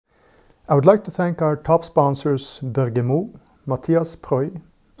I would like to thank our top sponsors Bergemo, Matthias Prøy,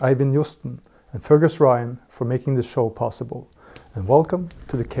 Eivind Josten and Fergus Ryan for making this show possible. And welcome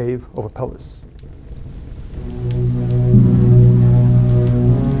to the Cave of Apelles.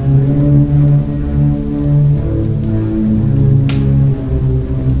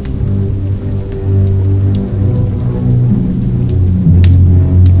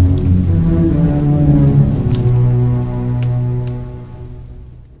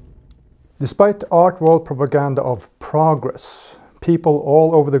 Despite the art world propaganda of progress, people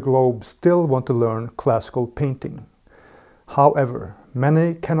all over the globe still want to learn classical painting. However,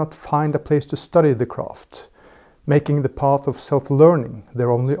 many cannot find a place to study the craft, making the path of self-learning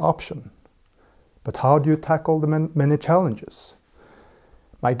their only option. But how do you tackle the many challenges?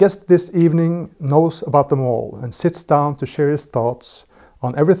 My guest this evening knows about them all and sits down to share his thoughts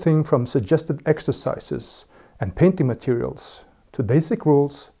on everything from suggested exercises and painting materials to basic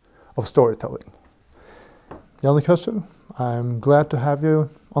rules of storytelling. Jannik Hösel, I'm glad to have you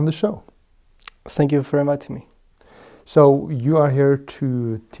on the show. Thank you for inviting me. So you are here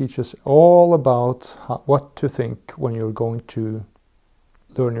to teach us all about what to think when you're going to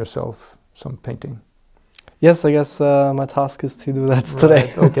learn yourself some painting. Yes, I guess my task is to do that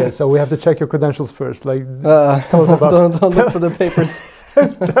today. Okay, so we have to check your credentials first. Like, tell us about. Don't look for the papers.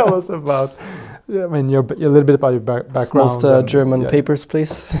 Tell us about. I mean, a little bit about your background. Most German papers,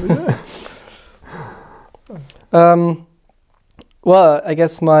 please. Well, I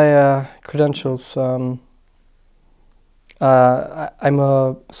guess my credentials. I'm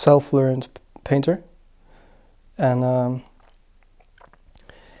a self-learned painter, and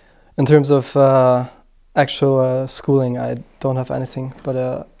in terms of actual schooling, I don't have anything.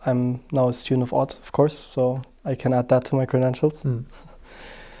 But I'm now a student of Odd, of course, so I can add that to my credentials. Mm.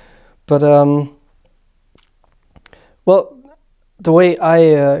 But well, the way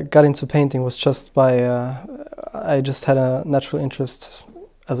I got into painting was just by I just had a natural interest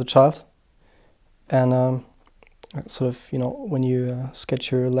as a child, and sort of, you know, when you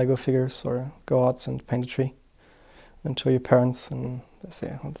sketch your Lego figures or go out and paint a tree and show your parents, and they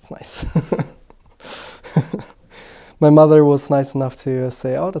say, "Oh, that's nice." My mother was nice enough to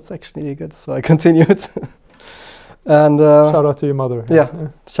say, "Oh, that's actually good," so I continued. And shout out to your mother. Yeah,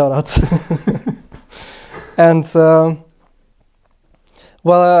 shout out. And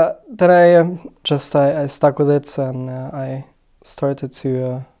well, then I stuck with it, and I started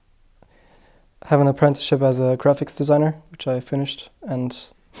to have an apprenticeship as a graphics designer, which I finished. And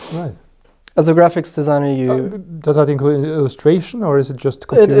right. As a graphics designer, you does that include illustration, or is it just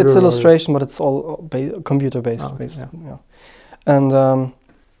computer? It's illustration, but it's all computer based. Yeah. And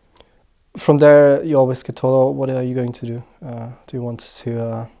from there, you always get told, "Oh, what are you going to do? Do you want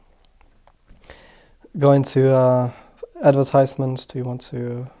to go into advertisements? Do you want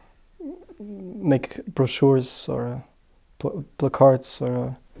to make brochures or placards?"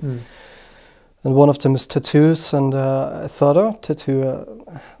 Or and one of them is tattoos. And I thought, "Oh, tattoo,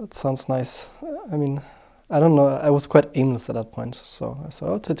 that sounds nice." I mean, I don't know. I was quite aimless at that point, so I thought,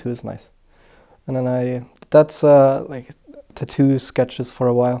 "Oh, tattoo is nice." And then that's like tattoo sketches for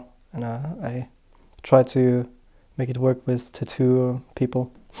a while. And I try to make it work with tattoo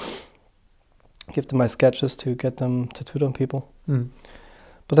people. Give them my sketches to get them tattooed on people. Mm.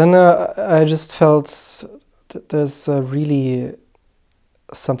 But then I just felt that there's really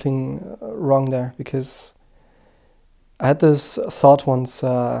something wrong there, because I had this thought once,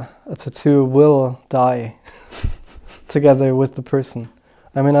 a tattoo will die together with the person.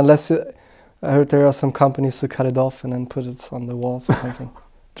 I mean, unless I heard there are some companies who cut it off and then put it on the walls or something.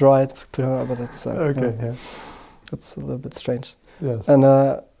 Draw it, put it on, but it's okay. Yeah, it's a little bit strange. Yes. And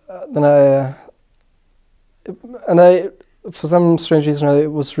then I, for some strange reason, I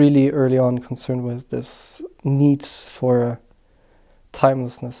was really early on concerned with this need for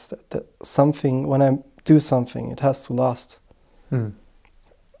timelessness. That something, when I do something, it has to last. Mm.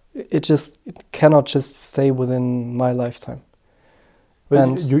 It cannot just stay within my lifetime. But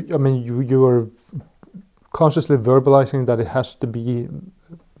and you were consciously verbalizing that it has to be.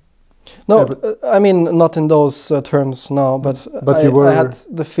 No, I mean, not in those terms, no, but I had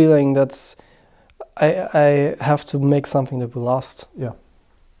the feeling that I have to make something that will last. Yeah.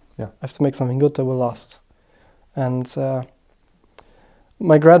 Yeah. I have to make something good that will last. And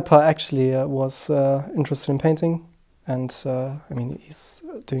my grandpa actually was interested in painting, and I mean, he's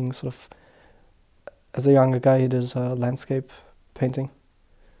doing sort of, as a younger guy, he did landscape painting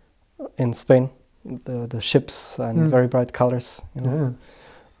in Spain, the ships and very bright colors, you know. Yeah.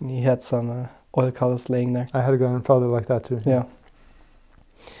 And he had some oil colors laying there. I had a grandfather like that too. Yeah.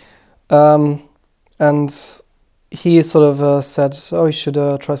 And he sort of said, "Oh, you should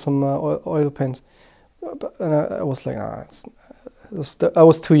try some oil paints." And I was like, I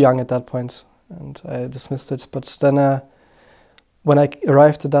was too young at that point, and I dismissed it. But then when I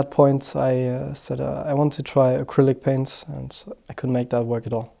arrived at that point, I said, I want to try acrylic paints, and I couldn't make that work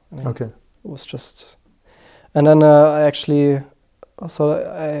at all. I mean, okay. It was just... And then I actually thought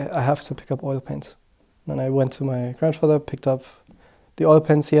I have to pick up oil paints. Then I went to my grandfather, picked up the oil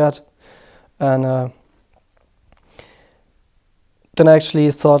paints he had, and then I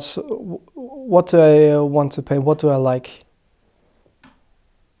actually thought, what do I want to paint? What do I like?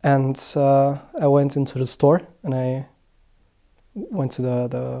 And I went into the store, and I went to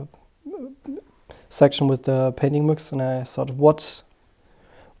the section with the painting books, and I thought, what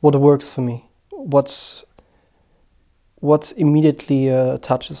works for me? What immediately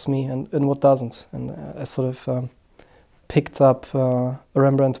touches me, and what doesn't? And I sort of picked up a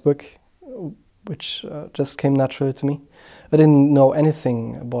Rembrandt book, which just came naturally to me. I didn't know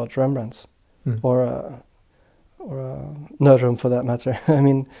anything about Rembrandt or Nerdrum for that matter. I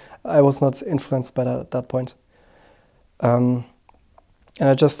mean, I was not influenced by that at that point. And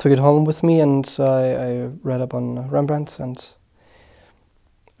I just took it home with me, and I read up on Rembrandt, and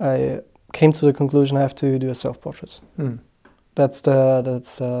I came to the conclusion I have to do a self-portrait. That's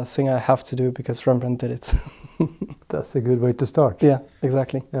the thing I have to do because Rembrandt did it. That's a good way to start. Yeah,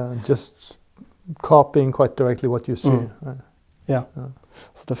 exactly. Yeah, just copying quite directly what you see. Right? Yeah.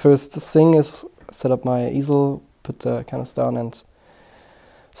 So the first thing is set up my easel, put the canvas down, and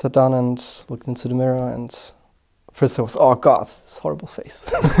sat down and looked into the mirror. And first I was, oh God, this horrible face,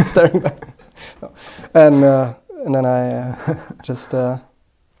 staring back. No. And then I just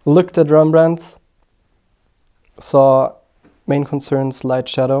looked at Rembrandt, saw main concerns, light,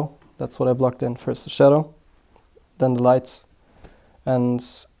 shadow. That's what I blocked in. First the shadow, then the lights, and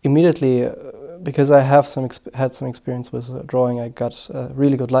immediately, because I have had some experience with drawing, I got a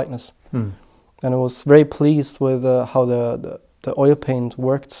really good likeness, and I was very pleased with how the oil paint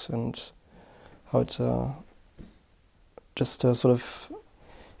worked, and how it just sort of,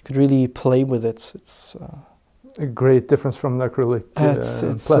 you could really play with it. It's a great difference from the acrylic,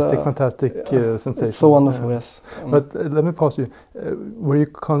 it's plastic, fantastic sensation. It's so wonderful, yes. But let me pause you. Were you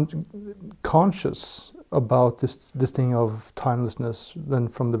conscious about this thing of timelessness then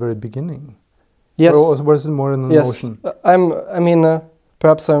from the very beginning? Yes. Or was it more an emotion? Yes.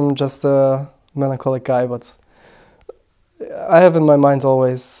 Perhaps I'm just a melancholic guy, but I have in my mind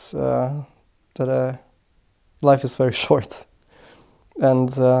always that life is very short. And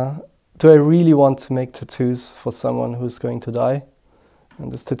do I really want to make tattoos for someone who's going to die?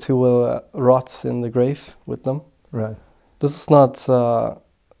 And this tattoo will rot in the grave with them. Right. This is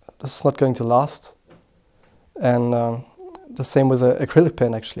not going to last. And the same with acrylic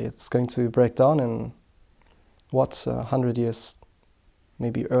paint, actually. It's going to break down in, 100 years,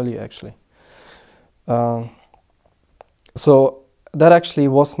 maybe earlier, actually. So that actually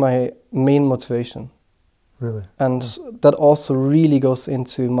was my main motivation. Really? And that also really goes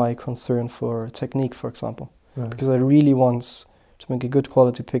into my concern for technique, for example. Right. Because I really want to make a good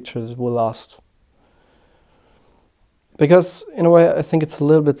quality picture that will last. Because, in a way, I think it's a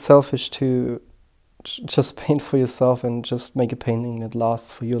little bit selfish to just paint for yourself and just make a painting that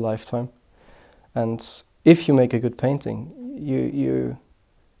lasts for your lifetime. And if you make a good painting, you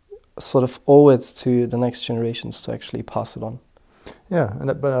sort of owe it to the next generations to actually pass it on. Yeah,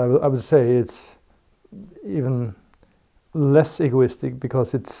 but I would say it's even less egoistic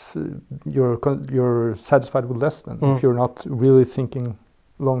because it's you're satisfied with less than if you're not really thinking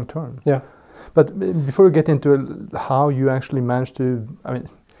long term. Yeah. But before we get into how you actually managed to, I mean,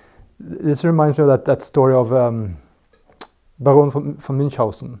 this reminds me of that story of Baron von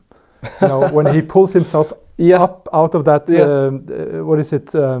Münchhausen. You know, when he pulls himself up out of that, what is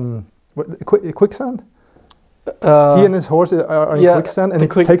it, quicksand? He and his horse are in quicksand, and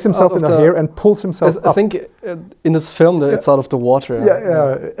he takes himself in the hair and pulls himself up. I think in this film it's out of the water.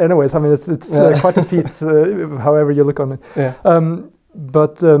 Yeah. Anyways, I mean, it's quite a feat, however you look on it. Yeah.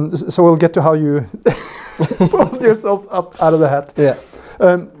 But so we'll get to how you pulled yourself up out of the hat. Yeah.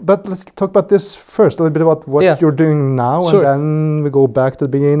 But let's talk about this first, a little bit about what you're doing now, and then we go back to the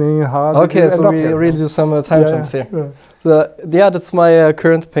beginning. Okay, so we really do some time jumps here. Yeah. That's my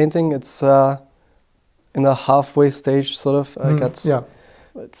current painting. It's in the halfway stage, sort of.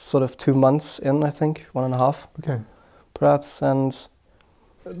 It's sort of 2 months in, I think, 1.5. Okay. Perhaps, and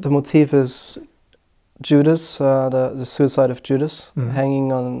the motif is Judas, the suicide of Judas,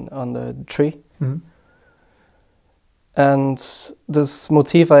 hanging on the tree. And this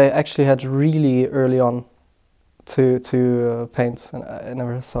motif I actually had really early on. to paint, and I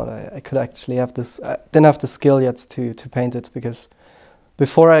never thought I could actually have this. I didn't have the skill yet to paint it, because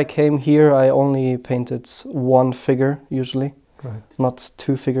before I came here I only painted one figure usually, right. Not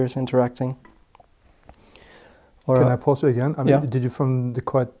two figures interacting. Or Can I pause you again? I mean, yeah. Did you from the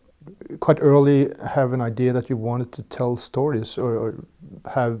quite early have an idea that you wanted to tell stories or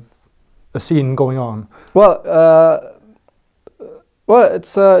have a scene going on? Well,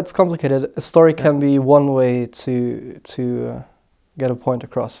 it's complicated. A story can be one way to get a point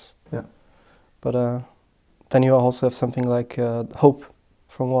across. Yeah. But then you also have something like Hope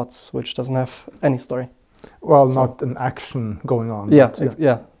from Watts, which doesn't have any story. Well, so not an action going on. Yeah,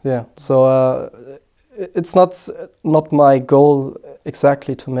 yeah. So it's not my goal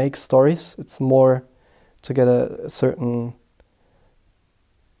exactly to make stories. It's more to get a certain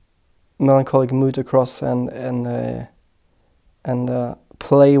melancholic mood across and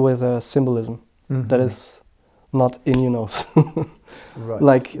play with symbolism that is not in your nose. Right.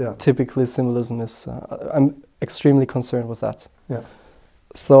 Like typically symbolism is. I'm extremely concerned with that. Yeah.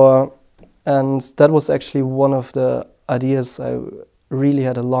 So and that was actually one of the ideas I really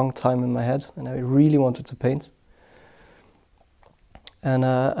had a long time in my head, and I really wanted to paint. And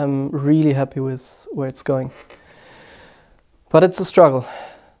I'm really happy with where it's going. But it's a struggle,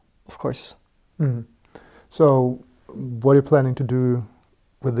 of course. Mm. So what are you planning to do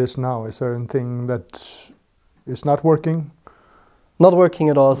with this now? Is there anything that is not working? Not working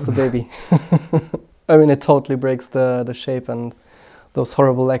at all is the baby. I mean, it totally breaks the shape, and those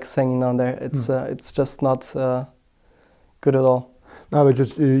horrible legs hanging down there. It's just not good at all. No, but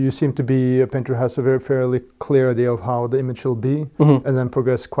just you seem to be a painter who has a very fairly clear idea of how the image will be, and then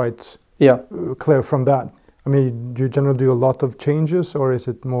progress quite clear from that. I mean, do you generally do a lot of changes, or is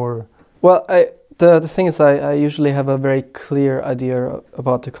it more? Well, the thing is, I usually have a very clear idea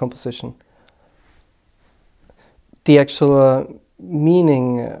about the composition. The actual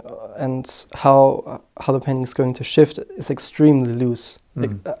meaning and how the painting is going to shift is extremely loose.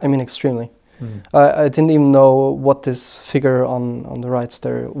 I mean, extremely. I didn't even know what this figure on the right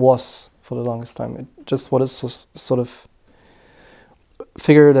there was for the longest time. It just was a sort of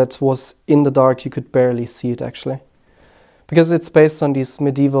figure that was in the dark. You could barely see it actually, because it's based on these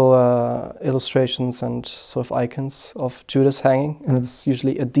medieval illustrations and sort of icons of Judas hanging, and it's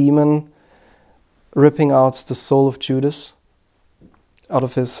usually a demon ripping out the soul of Judas out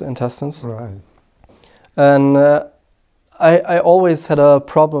of his intestines. Right. And I always had a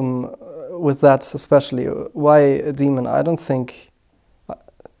problem with that, especially. Why a demon? I don't think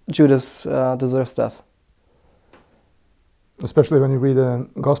Judas deserves that. Especially when you read the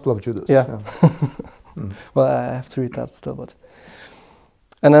Gospel of Judas. Yeah. Well, I have to read that still, but.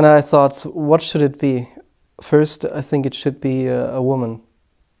 And then I thought, what should it be? First, I think it should be a woman,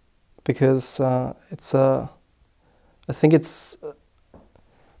 because I think it's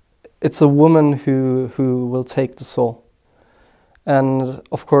a woman who will take the soul. And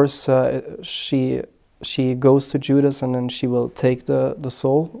of course, she goes to Judas, and then she will take the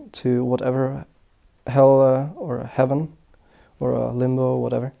soul to whatever hell or heaven or limbo or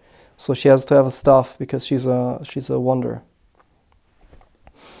whatever. So she has to have a staff because she's a wanderer.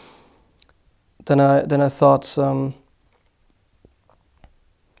 Then I thought,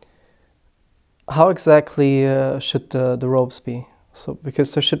 how exactly should the robes be? So,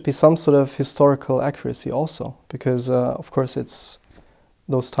 because there should be some sort of historical accuracy also, because of course it's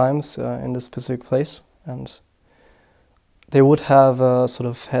those times in this specific place, and they would have a sort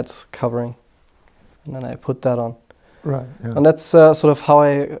of head covering, and then I put that on. Right. Yeah. And that's sort of how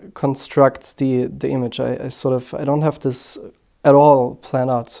I construct the image. I don't have this at all planned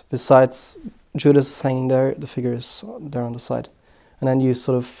out. Besides, Judas is hanging there, the figure is there on the side, and then you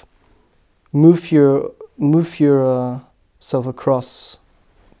sort of move your self across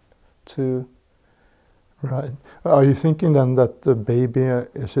to. Right. Are you thinking then that the baby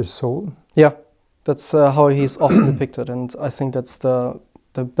is his soul? Yeah, that's how he's often depicted, and I think that's the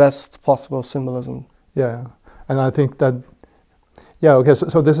best possible symbolism. Yeah, and I think that. Yeah. Okay.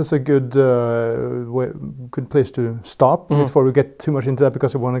 So this is a good good place to stop before we get too much into that,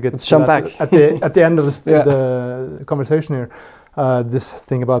 because I want to get to that at the end of the conversation here. This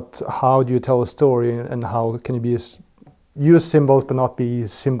thing about how do you tell a story, and how can you use symbols but not be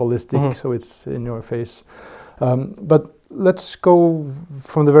symbolistic, so it's in your face. But let's go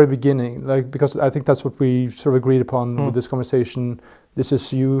from the very beginning, because I think that's what we sort of agreed upon with this conversation. This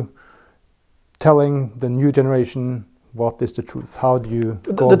is you telling the new generation what is the truth. How do you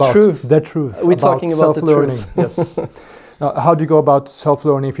go about the truth? We're talking about self-learning. The truth. Yes. How do you go about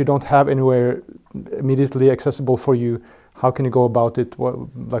self-learning if you don't have anywhere immediately accessible for you how can you go about it?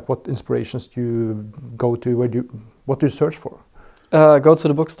 What inspirations do you go to? What do you search for? Go to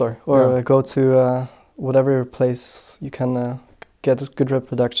the bookstore or go to whatever place you can get good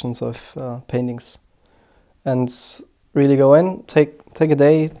reproductions of paintings, and really go in, take a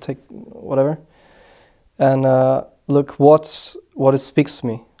day, take whatever, and look what it speaks to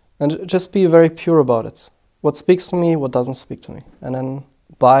me, and just be very pure about it. What speaks to me, what doesn't speak to me, and then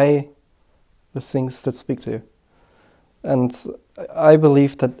buy the things that speak to you. And I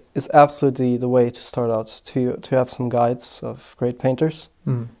believe that is absolutely the way to start out, to have some guides of great painters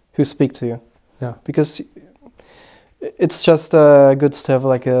who speak to you. Yeah. Because it's just good to have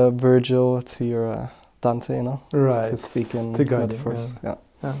like a Virgil to your Dante, you know? Right. To speak in to guide metaphors. Yeah.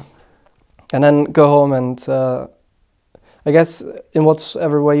 And then go home and I guess in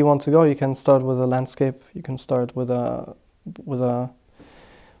whatever way you want to go, you can start with a landscape, you can start with the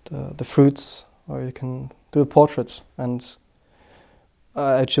fruits, or you can do portraits. And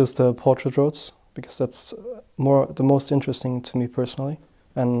I choose the portrait roads because that's the most interesting to me personally.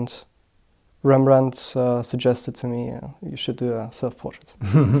 And Rembrandt suggested to me you should do a self-portrait.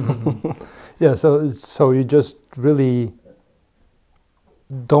 Yeah, so you just really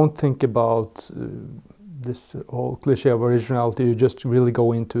don't think about this whole cliche of originality. You just really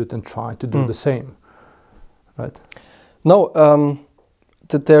go into it and try to do the same, right? No,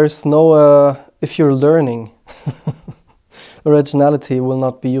 that there's no. If you're learning, originality will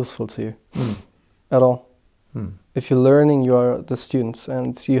not be useful to you at all. If you're learning, you are the student,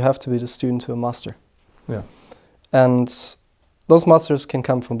 and you have to be the student to a master. Yeah. And those masters can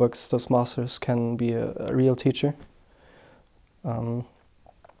come from books. Those masters can be a real teacher.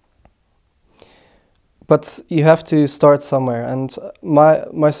 But you have to start somewhere, and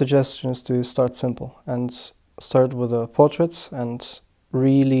my suggestion is to start simple and start with a portrait and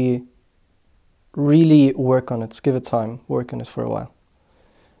really work on it. Give it time, work on it for a while.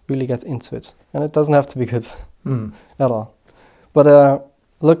 Really get into it, and it doesn't have to be good at all. But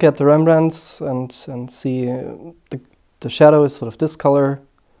look at the Rembrandts and see the shadow is sort of this color,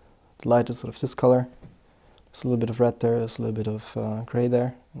 the light is sort of this color. There's a little bit of red there, there's a little bit of gray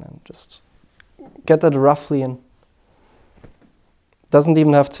there, and then just get that roughly in. Doesn't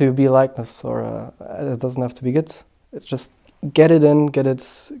even have to be a likeness, or it doesn't have to be good. It just get it in, get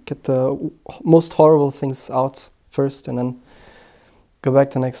the most horrible things out first, and then go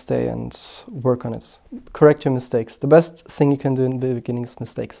back the next day and work on it. Correct your mistakes. The best thing you can do in the beginning is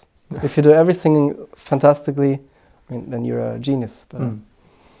mistakes. If you do everything fantastically, I mean, then you're a genius. But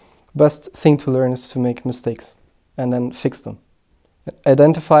best thing to learn is to make mistakes and then fix them.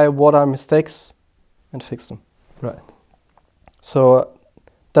 Identify what are mistakes and fix them. Right. So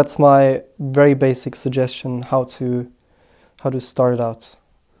that's my very basic suggestion how to start out.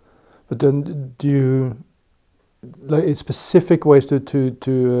 But then do you, like specific ways to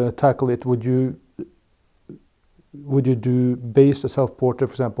tackle it? Would you base a self-portrait,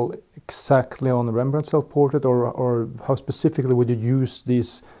 for example, exactly on a Rembrandt self-portrait, or how specifically would you use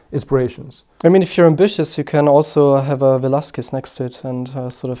these inspirations? I mean, if you're ambitious, you can also have a Velázquez next to it and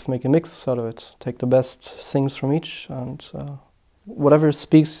sort of make a mix out of it. Take the best things from each, and whatever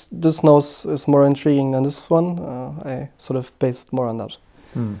speaks, this nose is more intriguing than this one. I sort of based more on that.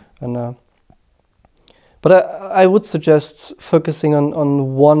 And but I would suggest focusing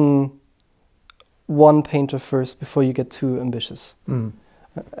on one painter first before you get too ambitious.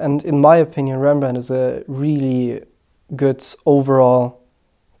 And in my opinion, Rembrandt is a really good overall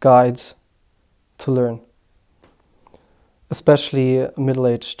guide to learn, especially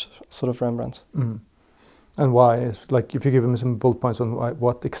middle-aged sort of Rembrandt. And why? Like, if you give him some bullet points on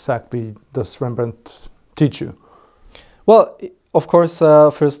what exactly does Rembrandt teach you? Well, of course,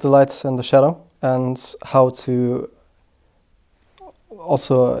 first the lights and the shadow, and how to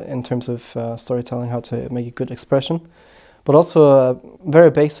also in terms of storytelling, how to make a good expression. But also, very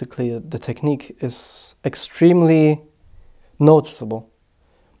basically, the technique is extremely noticeable.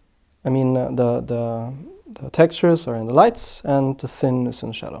 I mean, the textures are in the lights and the thin is in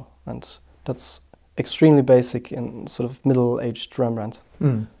the shadow. And that's extremely basic in sort of middle-aged Rembrandt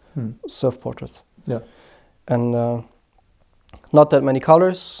self-portraits. Yeah. And not that many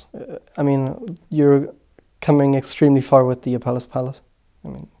colors. I mean, you're coming extremely far with the Apelles palette. I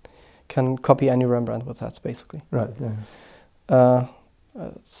mean, can copy any Rembrandt with that, basically. Right, yeah.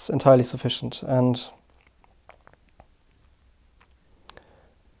 It's entirely sufficient. And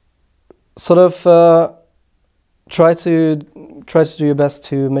sort of try to do your best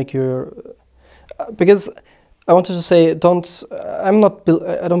to make your... because I wanted to say, I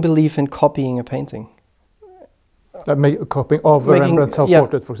don't believe in copying a painting. Make a copy of a Rembrandt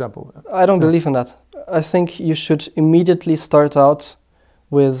self-portrait, for example. I don't believe in that. I think you should immediately start out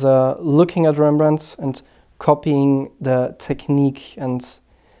with looking at Rembrandt and copying the technique and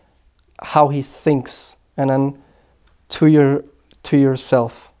how he thinks, and then to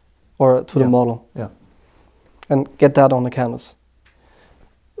yourself or to the model, and get that on the canvas.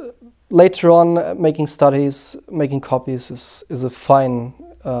 Later on, making studies, making copies is a fine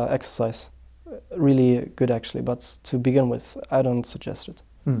exercise, really good actually. But to begin with, I don't suggest it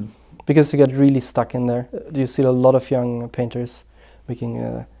because you get really stuck in there. You see a lot of young painters making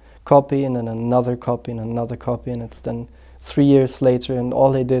a copy and then another copy and another copy, and it's then 3 years later and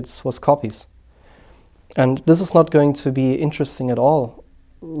all they did was copies. And this is not going to be interesting at all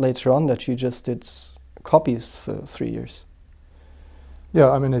later on, that you just did copies for 3 years. Yeah,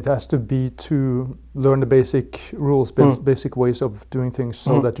 I mean, it has to be to learn the basic rules, basic ways of doing things,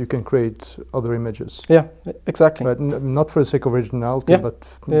 so that you can create other images. Yeah, exactly. But not for the sake of originality, but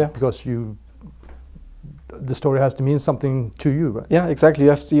because the story has to mean something to you, right? Yeah, exactly.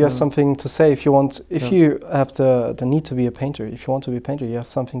 You have something to say if you want. If you have the need to be a painter, if you want to be a painter, you have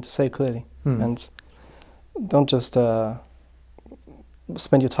something to say clearly, and don't just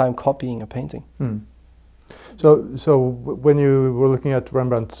spend your time copying a painting. So when you were looking at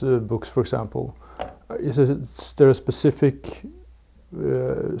Rembrandt books, for example, is there a specific,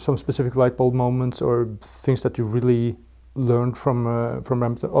 some specific light bulb moments or things that you really learned from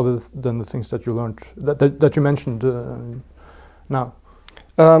Rembrandt, other than the things that you learned that you mentioned now?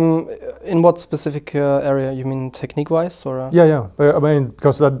 In what specific area? You mean technique-wise, or? Yeah. I mean,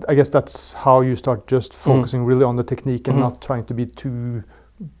 because I guess that's how you start just focusing really on the technique and not trying to be too,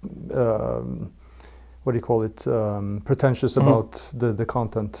 what do you call it, pretentious about the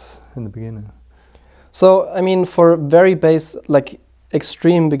content in the beginning. So, I mean, for very like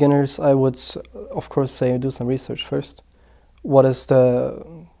extreme beginners, I would, of course, say do some research first. What is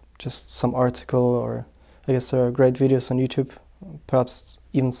just some article, or I guess there are great videos on YouTube, perhaps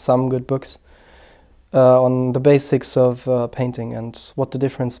even some good books on the basics of painting and what the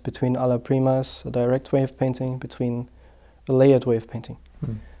difference between alla prima is, a direct way of painting, between a layered way of painting.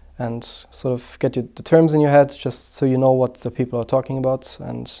 And sort of get the terms in your head, just so you know what the people are talking about,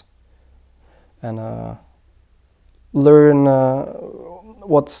 and learn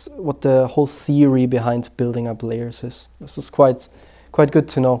what the whole theory behind building up layers is. This is quite good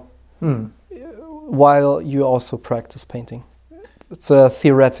to know while you also practice painting. It's a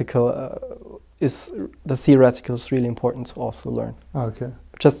theoretical. The theoretical is really important to also learn. Okay.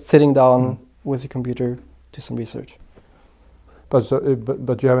 Just sitting down with your computer, do some research. But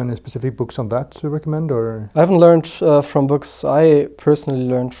do you have any specific books on that to recommend, or? I haven't learned from books. I personally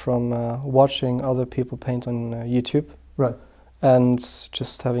learned from watching other people paint on YouTube. Right. And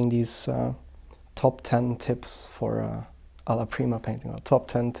just having these top 10 tips for alla prima painting, or top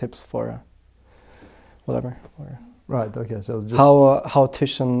 10 tips for whatever. Or right. Okay. So just how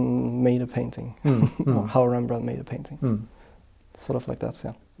Titian made a painting, or how Rembrandt made a painting. Sort of like that.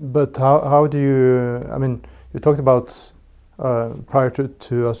 Yeah. But how do you? I mean, you talked about. Prior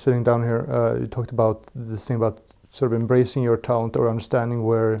to us sitting down here, you talked about this thing about sort of embracing your talent or understanding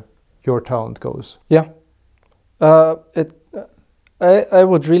where your talent goes. Yeah, I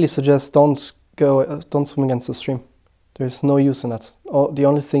would really suggest don't swim against the stream. There's no use in that. The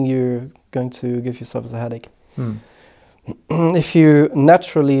only thing you're going to give yourself is a headache. If you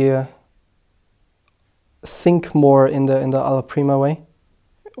naturally think more in the alla prima way,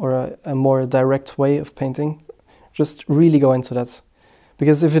 or a more direct way of painting, just really go into that.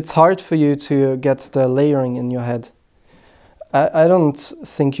 Because if it's hard for you to get the layering in your head, I don't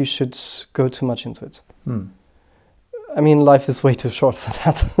think you should go too much into it. I mean, life is way too short for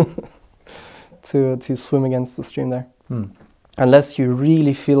that, to swim against the stream there. Unless you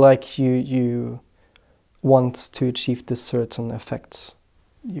really feel like you want to achieve this certain effect,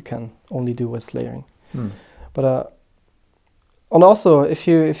 you can only do with layering. But and also, if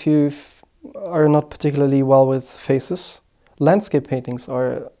you are not particularly well with faces, landscape paintings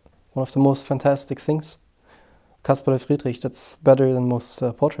are one of the most fantastic things. Caspar Friedrich, that's better than most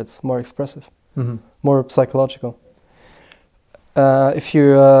portraits, more expressive, more psychological. If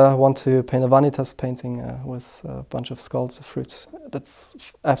you want to paint a vanitas painting with a bunch of skulls of fruits, that's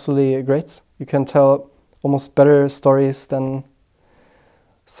absolutely great. You can tell almost better stories than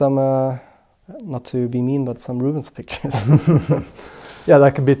some, not to be mean, but some Rubens pictures. Yeah,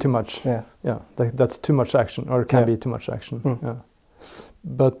 that can be too much. Yeah, that's too much action, or can be too much action. Yeah,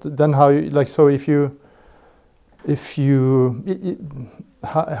 but then how you like? So if you,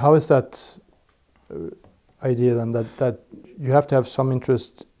 how is that idea then that you have to have some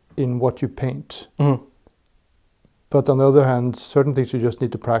interest in what you paint, but on the other hand, certain things you just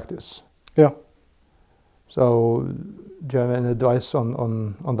need to practice. Yeah. So do you have any advice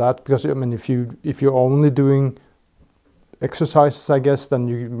on that? Because I mean, if you're only doing exercises, I guess, then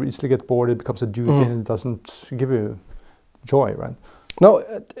you easily get bored. It becomes a duty, and it doesn't give you joy, right? No,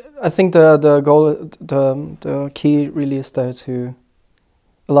 I think the goal, the key really is there to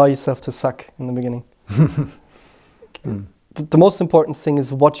allow yourself to suck in the beginning. The most important thing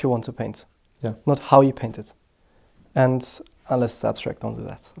is what you want to paint, not how you paint it. And unless it's abstract, don't do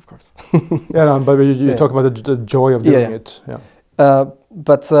that, of course. Yeah, no, but you talk about the joy of doing it. Yeah.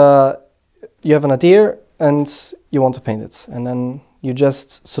 But you have an idea and you want to paint it, and then you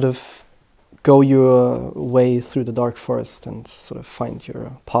just sort of go your way through the dark forest and sort of find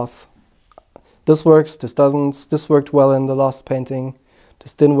your path. This works, this doesn't, this worked well in the last painting,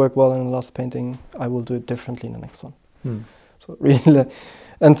 this didn't work well in the last painting, I will do it differently in the next one. So really,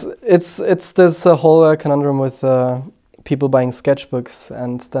 and it's this whole conundrum with people buying sketchbooks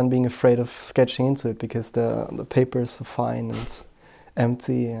and then being afraid of sketching into it because the paper is so fine and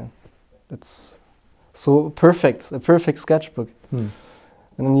empty, and it's so perfect, a perfect sketchbook.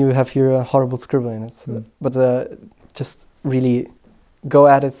 And then you have your horrible scribble in it. But just really go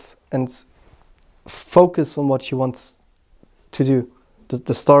at it and focus on what you want to do.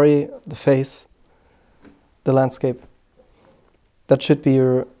 The story, the face, the landscape. That should be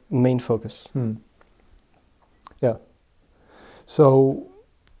your main focus. Yeah. So,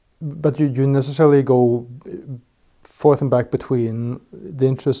 but you necessarily go forth and back between the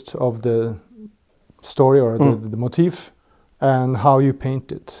interest of the story or the motif and how you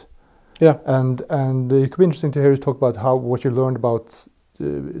paint it. Yeah. And it could be interesting to hear you talk about what you learned about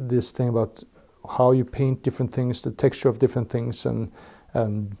this thing about how you paint different things, the texture of different things, and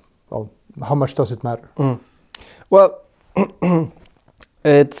well, how much does it matter? Well,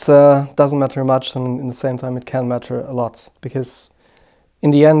 it doesn't matter much, and in the same time it can matter a lot, because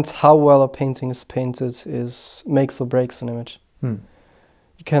in the end, how well a painting is painted makes or breaks an image.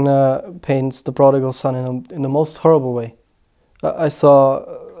 You can paint the prodigal son in the most horrible way. I saw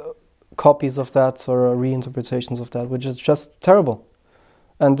copies of that or reinterpretations of that, which is just terrible.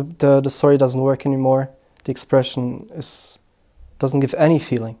 And the story doesn't work anymore. The expression doesn't give any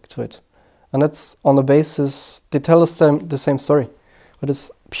feeling to it. And that's on the basis, they tell us the same story, but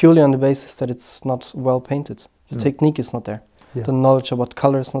it's purely on the basis that it's not well painted. The technique is not there. The knowledge about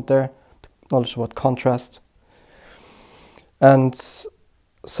color is not there. The knowledge about contrast. And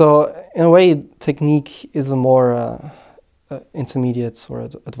so in a way, technique is a more intermediate or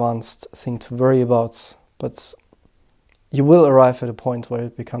advanced thing to worry about, but you will arrive at a point where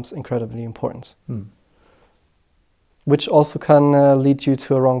it becomes incredibly important. Which also can lead you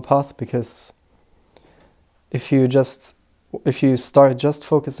to a wrong path, because if you start just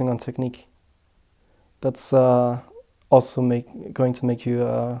focusing on technique, that's also going to make you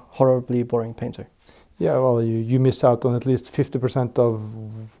a horribly boring painter. Yeah, well, you miss out on at least 50% of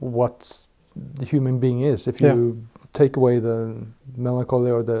what the human being is if you take away the melancholy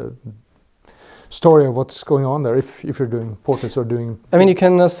or the story of what's going on there. If you're doing portraits or doing, I mean, you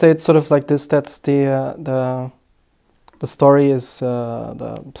can say it's sort of like this. That's the story is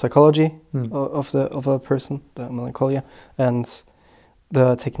the psychology of a person, the melancholia, and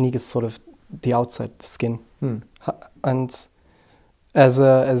the technique is sort of the outside, the skin. And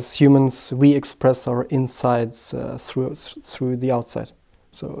as humans, we express our insides through the outside.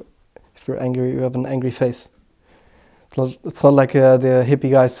 So if you're angry, you have an angry face. It's not like the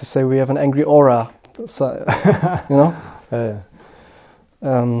hippie guys who say we have an angry aura, so, you know.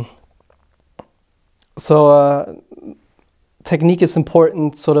 So technique is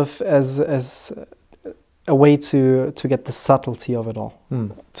important, sort of as a way to get the subtlety of it all,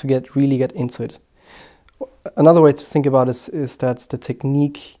 to really get into it. Another way to think about it is that the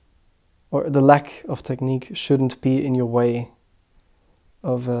technique, or the lack of technique, shouldn't be in your way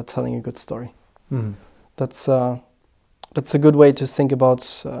of telling a good story. That's a good way to think about,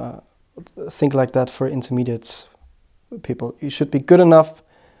 think like that for intermediate people. You should be good enough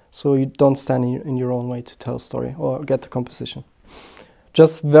so you don't stand in your own way to tell a story or get the composition.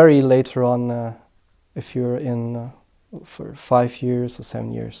 Just very later on, if you're in for 5 years or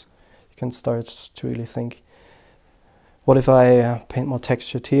 7 years, you can start to really think, what if I paint more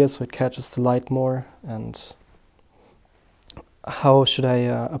textured here so it catches the light more, and how should I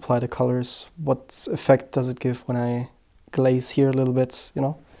apply the colors? What effect does it give when I glaze here a little bit, you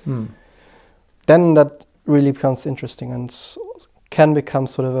know? Then that really becomes interesting and can become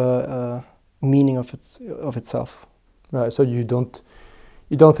sort of a meaning of itself. Right. So you don't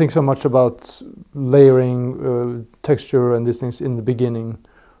think so much about layering texture and these things in the beginning,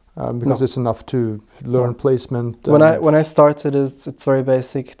 because it's enough to learn placement. When I started, it's very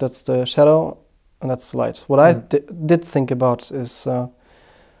basic. That's the shadow, and that's the light. What I did think about is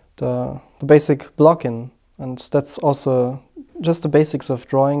the basic blocking, and that's also just the basics of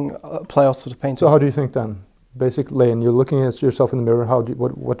drawing apply also to painting. So how do you think then? Basic lane, you're looking at yourself in the mirror,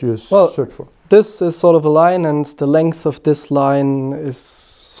 what do you search for? This is sort of a line, and the length of this line is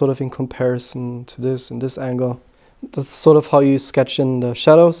sort of in comparison to this in this angle. That's sort of how you sketch in the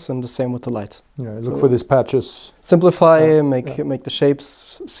shadows, and the same with the light. Yeah, look for these patches. Simplify, make the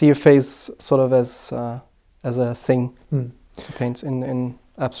shapes, see your face sort of as a thing to paint in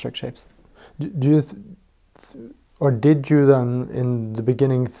abstract shapes. Do you or did you then in the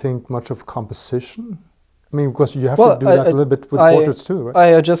beginning think much of composition? I mean, because you have to do that a little bit with portraits too,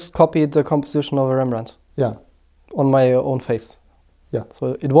 right? I just copied the composition of a Rembrandt. Yeah. On my own face. Yeah.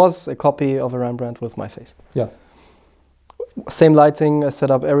 So it was a copy of a Rembrandt with my face. Yeah. Same lighting, I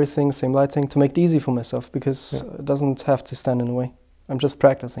set up everything, same lighting to make it easy for myself, because it doesn't have to stand in the way. I'm just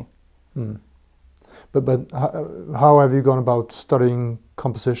practicing. But how have you gone about studying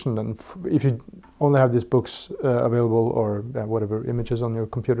composition? And if you only have these books available, or whatever images on your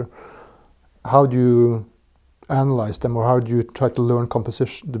computer, how do you analyze them, or how do you try to learn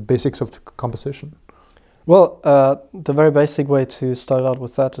composition, the basics of composition? Well, the very basic way to start out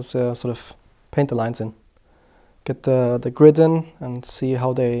with that is sort of paint the lines in. Get the grid in and see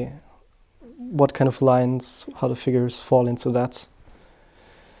what kind of lines, how the figures fall into that.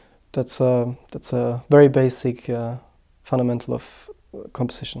 That's a very basic fundamental of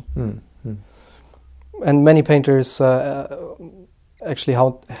composition. And many painters actually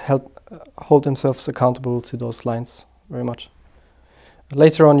hold themselves accountable to those lines very much.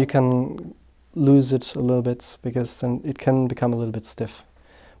 Later on you can lose it a little bit, because then it can become a little bit stiff.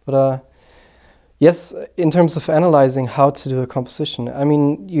 But yes, in terms of analyzing how to do a composition, I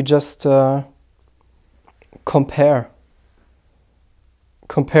mean, you just compare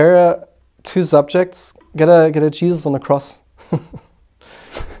two subjects, get a Jesus on a cross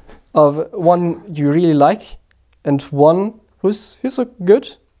of one you really like and one who's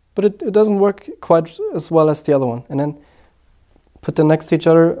good, but it doesn't work quite as well as the other one, and then put them next to each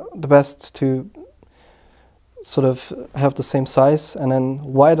other, the best to sort of have the same size, and then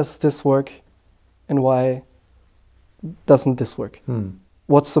why does this work and why doesn't this work?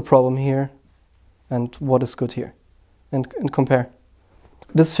 What's the problem here and what is good here? And compare.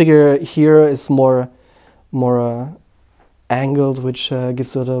 This figure here is more angled, which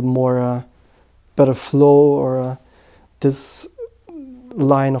gives it a better flow, or this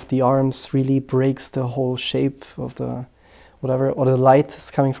line of the arms really breaks the whole shape of the whatever, or the light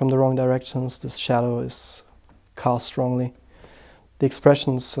is coming from the wrong directions, this shadow is cast strongly. The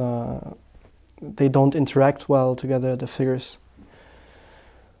expressions, they don't interact well together, the figures.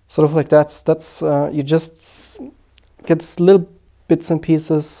 Sort of like that's you just get little bits and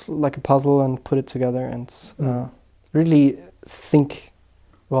pieces like a puzzle and put it together, and really think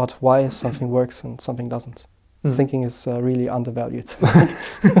about why something works and something doesn't. Thinking is really undervalued.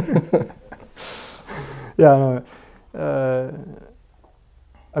 Yeah, no.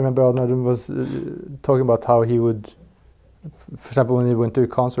 I remember Odd Nerdrum was talking about how he would, for example, when he went to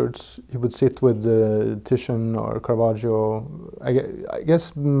concerts, he would sit with Titian or Caravaggio, I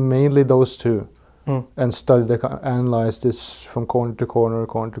guess mainly those two, and study, analyze this from corner to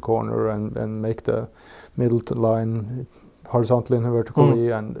corner, and make the middle line horizontally and vertically,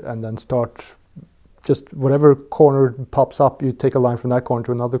 and then start just whatever corner pops up, you take a line from that corner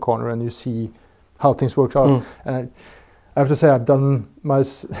to another corner, and you see how things work out. And I have to say, I've done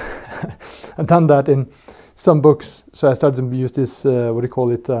I've done that in some books. So I started to use this what do you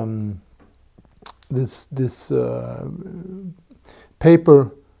call it? This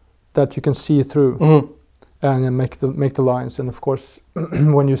paper that you can see through, and then make the lines. And of course,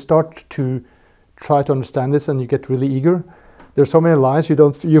 when you start to try to understand this, and you get really eager, there's so many lines you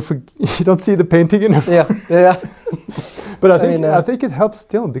don't see the painting enough. Yeah. But I think it helps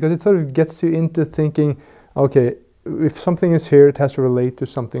still, because it sort of gets you into thinking, okay, if something is here, it has to relate to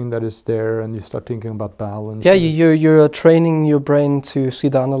something that is there, and you start thinking about balance. Yeah, you're training your brain to see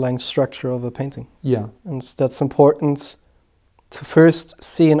the underlying structure of a painting. Yeah, and that's important to first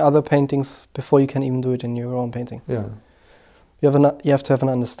see in other paintings before you can even do it in your own painting. Yeah, you have to have an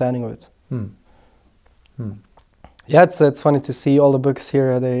understanding of it. Yeah, it's funny to see all the books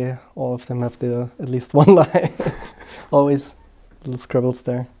here. All of them have at least one line. Always little scribbles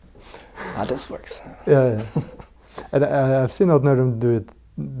there. This works. Yeah. And I've seen Odd Nerdrum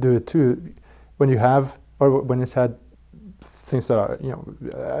do it too. When you have, or when it's had things that are,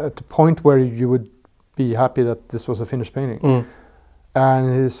 at the point where you would be happy that this was a finished painting,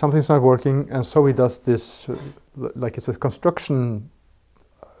 and something's not working, and so he does this, like it's a construction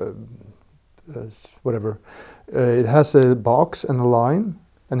whatever. It has a box and a line,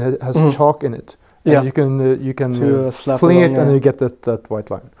 and it has chalk in it. And Yeah. you can along, fling it, and yeah. you get that white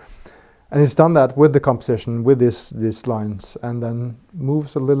line. And it's done that with the composition, with these lines, and then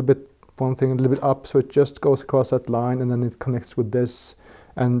moves a little bit, one thing a little bit up, so it just goes across that line, and then it connects with this,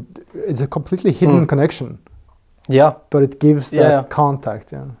 and it's a completely hidden connection. Yeah. But it gives that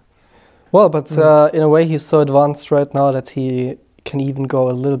contact. Yeah. Well, but in a way, he's so advanced right now that he can even go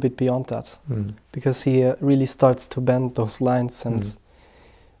a little bit beyond that, because he really starts to bend those lines and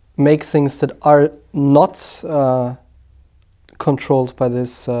make things that are not controlled by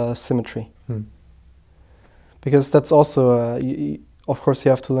this symmetry. Because that's also, of course,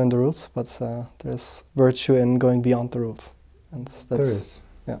 you have to learn the rules, but there's virtue in going beyond the rules. And that's, there is.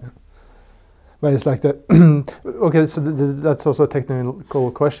 Yeah. But it's like that. Okay, so that's also a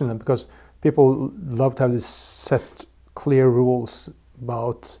technical question, then, because people love to have these set, clear rules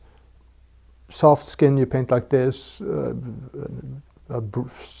about soft skin. You paint like this.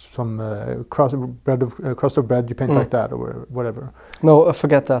 Some crust of bread. You paint like that, or whatever. No,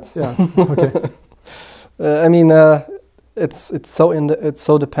 forget that. Yeah. Okay. I mean, it's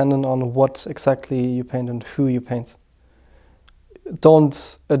so dependent on what exactly you paint and who you paint.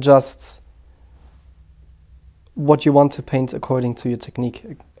 Don't adjust what you want to paint according to your technique.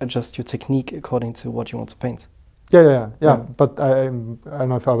 Adjust your technique according to what you want to paint. Yeah. But I don't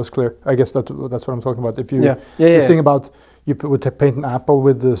know if I was clear. I guess that's what I'm talking about. If you think about, you would paint an apple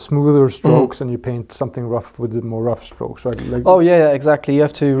with the smoother strokes, and you paint something rough with the more rough strokes, right? Like Exactly. You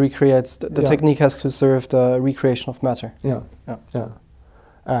have to recreate. The technique has to serve the recreation of matter. Yeah.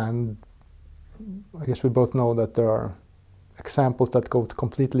 And I guess we both know that there are examples that go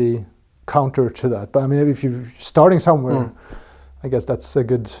completely counter to that. But I mean, if you're starting somewhere, I guess that's a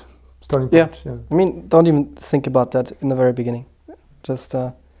good starting point. Yeah. I mean, don't even think about that in the very beginning. Just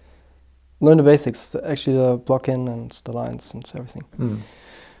learn the basics, actually the block-in and the lines and everything.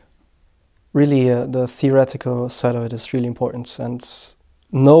 Really, the theoretical side of it is really important. And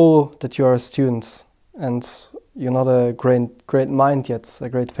know that you are a student and you're not a great mind yet, a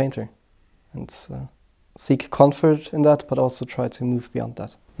great painter. And seek comfort in that, but also try to move beyond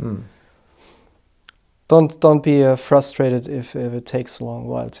that. Don't be frustrated if it takes a long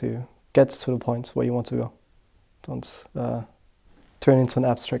while to get to the point where you want to go. Don't turn into an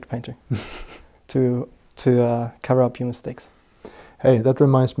abstract painter to cover up your mistakes. Hey, that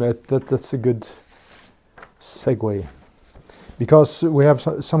reminds me that's a good segue, because we have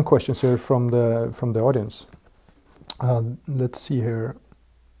some questions here from the audience. Let's see here.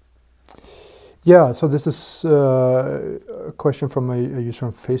 Yeah, so this is a question from a user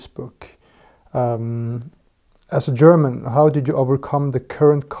on Facebook. As a German, how did you overcome the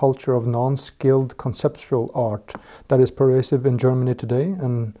current culture of non-skilled conceptual art that is pervasive in Germany today,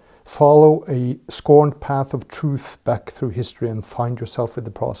 and follow a scorned path of truth back through history and find yourself in the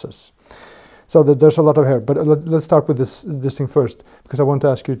process? So there's a lot of here, but let's start with this thing first, because I want to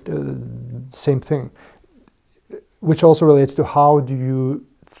ask you the same thing, which also relates to how do you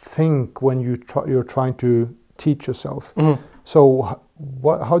think when you're trying to teach yourself. So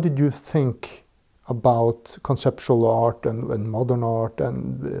how did you think about conceptual art and modern art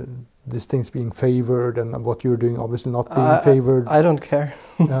and these things being favored, and what you're doing obviously not being favored? I don't care.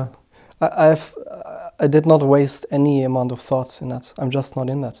 Yeah. I did not waste any amount of thoughts in that. I'm just not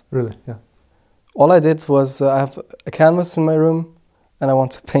in that. Really? Yeah. All I did was I have a canvas in my room and I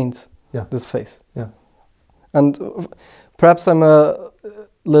want to paint this face. Yeah. And perhaps I'm a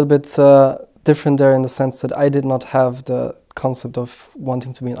little bit different there in the sense that I did not have the concept of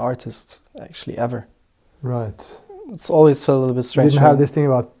wanting to be an artist actually ever. Right. It's always felt a little bit strange. You didn't have this thing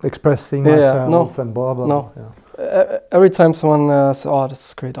about expressing myself and blah blah. No. Yeah. Every time someone says, "Oh,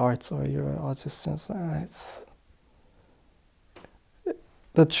 that's great art," or "You're an artist," it's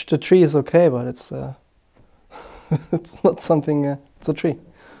the tree is okay, but it's it's not something. It's a tree.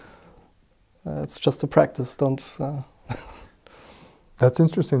 It's just a practice. Don't. That's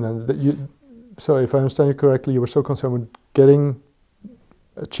interesting then. So if I understand you correctly, you were so concerned with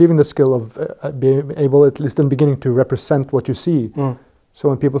achieving the skill of being able, at least in the beginning, to represent what you see. So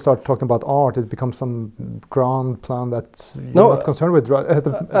when people start talking about art, it becomes some grand plan that you're not concerned with. Right?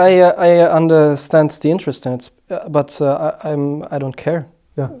 I understand the interest in it, but I don't care.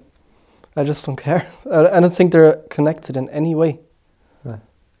 Yeah. I just don't care. I don't think they're connected in any way. Right.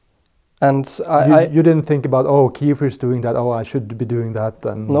 And you didn't think about, oh, Kiefer is doing that, oh, I should be doing that,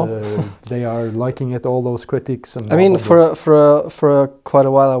 and they are liking it, all those critics. And I mean, for quite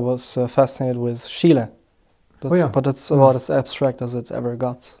a while I was fascinated with Schiele. But that's about as abstract as it ever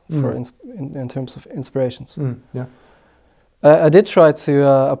got in terms of inspirations. Yeah. I did try to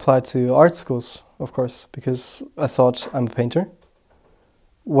apply to art schools, of course, because I thought I'm a painter.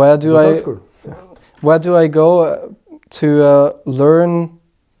 Where do I go to learn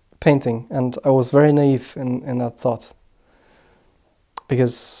painting? And I was very naive in that thought.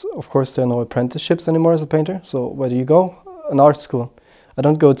 Because, of course, there are no apprenticeships anymore as a painter. So where do you go? An art school. I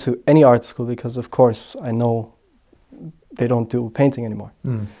don't go to any art school because, of course, I know they don't do painting anymore.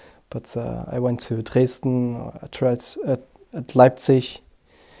 Mm. But I went to Dresden, I tried at Leipzig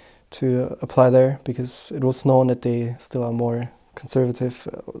to apply there because it was known that they still are more conservative,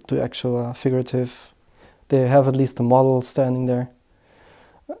 do actual figurative. They have at least a model standing there.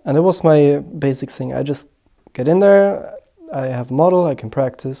 And it was my basic thing. I just get in there, I have a model, I can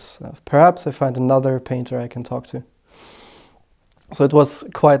practice. Perhaps I find another painter I can talk to. So it was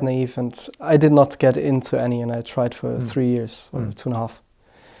quite naive, and I did not get into any, and I tried for 3 years, or 2.5.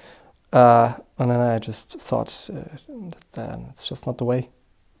 And then I just thought, it's just not the way.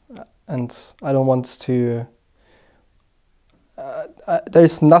 And I don't want to...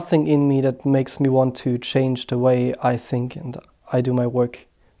 there's nothing in me that makes me want to change the way I think and I do my work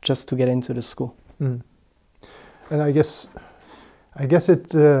just to get into the school. Mm. And I guess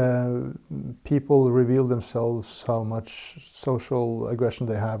it people reveal themselves how much social aggression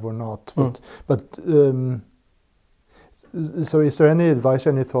they have or not. But so is there any advice,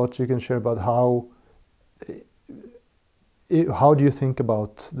 any thoughts you can share about how do you think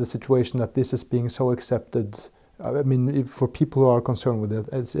about the situation that this is being so accepted? I mean, for people who are concerned with it,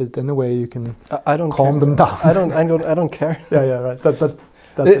 is it any way you can calm them down? I don't care. Yeah, right. That's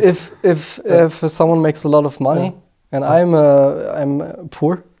if someone makes a lot of money and I'm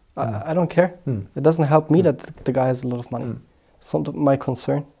poor, I don't care. It doesn't help me that the guy has a lot of money. It's not my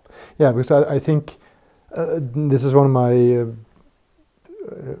concern. Yeah, because I think this is one of my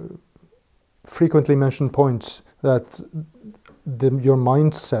frequently mentioned points, that your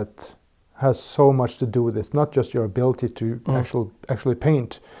mindset has so much to do with it, not just your ability to actually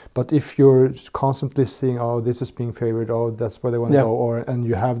paint, but if you're constantly seeing, oh, this is being favored, oh, that's where they want to go, and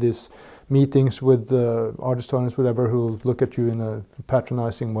you have these meetings with artist owners, whatever, who look at you in a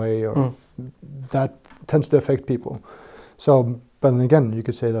patronizing way, or that tends to affect people. So, but then again, you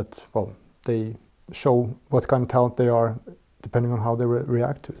could say that, well, they show what kind of talent they are, depending on how they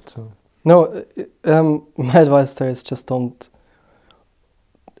react to it. So. No, my advice there is just don't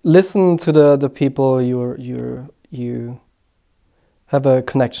listen to the people you have a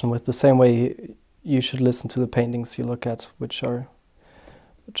connection with, the same way you should listen to the paintings you look at, which are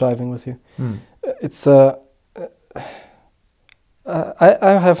driving with you. It's I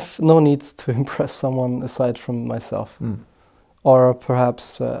have no needs to impress someone aside from myself, or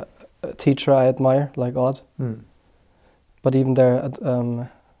perhaps a teacher I admire, like Odd. But even there,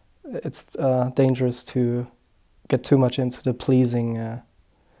 it's dangerous to get too much into the pleasing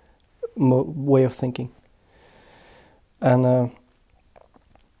way of thinking. And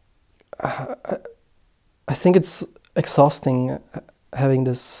I think it's exhausting having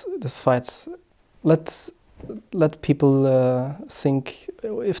this fight. Let people think.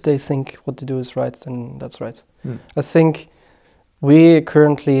 If they think what they do is right, then that's right. I think we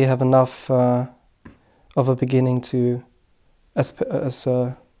currently have enough of a beginning to, as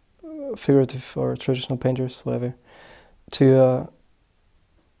figurative or traditional painters, whatever, to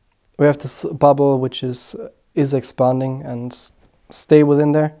we have this bubble which is expanding, and stay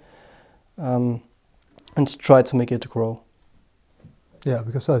within there, and try to make it grow. Yeah,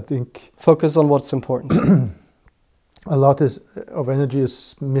 because I think focus on what's important. A lot of energy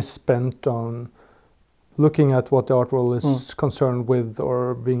is misspent on looking at what the art world is concerned with,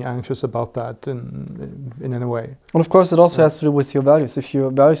 or being anxious about that in any way. And of course, it also has to do with your values. If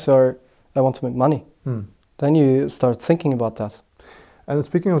your values are, I want to make money, then you start thinking about that. And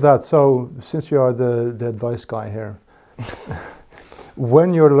speaking of that, so since you are the advice guy here,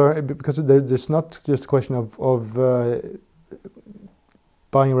 when you're learning, because there's not just a question of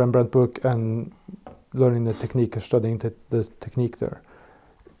buying a Rembrandt book and learning the technique, or studying the technique there.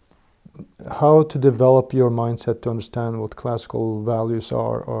 How to develop your mindset to understand what classical values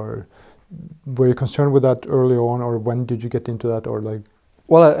are, or were you concerned with that early on, or when did you get into that, or like?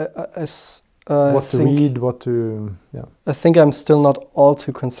 Well, what to read, what to, yeah. I think I'm still not all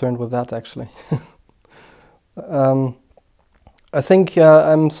too concerned with that, actually. I think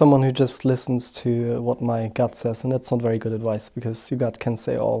I'm someone who just listens to what my gut says, and that's not very good advice, because your gut can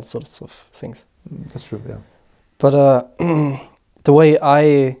say all sorts of things. That's true, yeah. But the way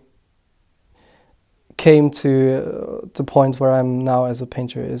I came to the point where I'm now as a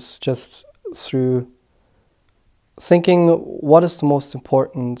painter is just through thinking what is the most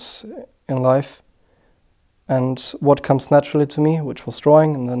important in life, and what comes naturally to me, which was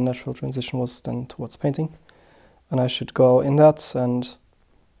drawing, and the natural transition was then towards painting. And I should go in that, and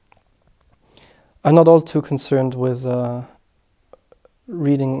I'm not all too concerned with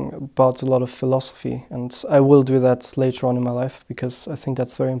reading about a lot of philosophy, and I will do that later on in my life because I think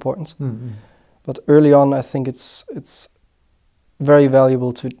that's very important. Mm-hmm. But early on, I think it's very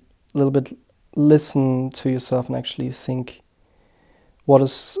valuable to a little bit listen to yourself and actually think what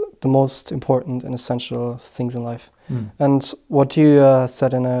is the most important and essential things in life. Mm. And what you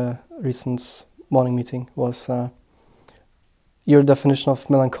said in a recent morning meeting was your definition of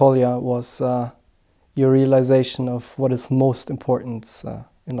melancholia was your realization of what is most important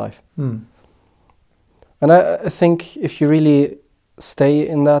in life. Mm. And I think if you really stay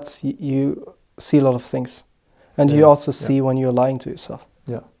in that, you see a lot of things. And you also see when you're lying to yourself.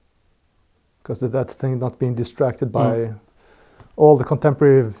 Yeah. Because that's the thing, not being distracted by all the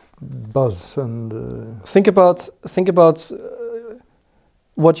contemporary buzz and... Think about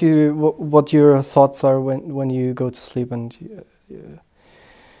what your thoughts are when you go to sleep, and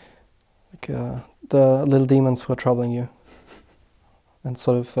the little demons who are troubling you, and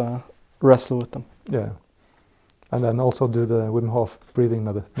sort of wrestle with them. Yeah. And then also do the Wim Hof breathing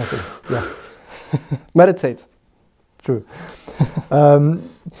method. Yeah. Meditate. True.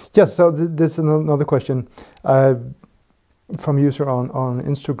 Yes, so this is another question from user on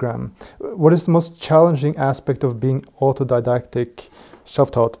Instagram. What is the most challenging aspect of being autodidactic,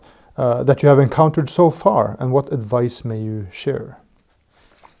 self-taught, that you have encountered so far, and what advice may you share?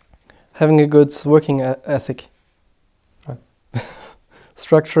 Having a good working ethic. Right.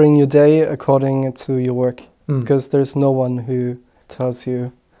 Structuring your day according to your work, because there's no one who tells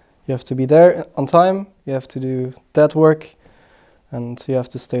you you have to be there on time, you have to do that work, and you have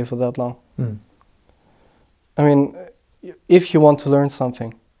to stay for that long. I mean, if you want to learn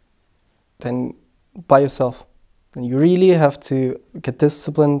something, then by yourself. And you really have to get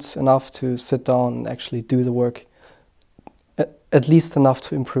disciplined enough to sit down and actually do the work, at least enough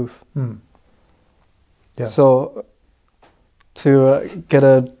to improve. Yeah. So, to get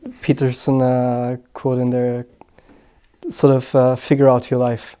a Peterson quote in there, sort of figure out your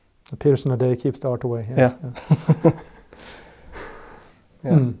life. A Peterson a day keeps the art away. Yeah.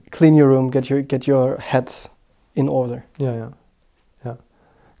 Clean your room, get your head in order. Yeah.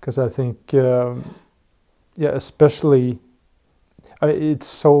 Because I think, especially, it's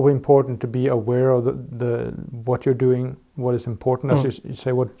so important to be aware of the what you're doing, what is important, as you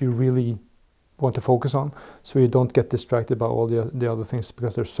say, what you really want to focus on, so you don't get distracted by all the other things,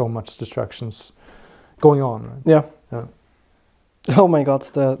 because there's so much distractions going on. Right? Yeah. Oh my God,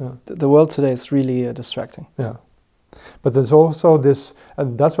 the world today is really distracting. Yeah. But there's also this,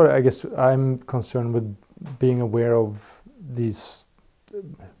 and that's what I guess I'm concerned with, being aware of these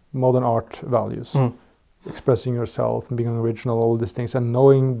modern art values, expressing yourself and being original, all these things, and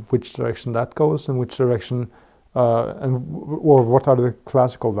knowing which direction that goes and which direction, or what are the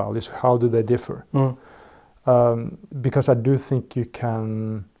classical values, how do they differ? Because I do think you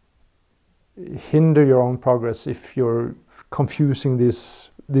can hinder your own progress if you're confusing these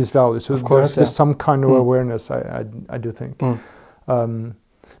values. So of course, there's some kind of awareness, I do think. And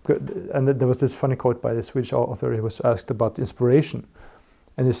there was this funny quote by the Swedish author. He was asked about inspiration,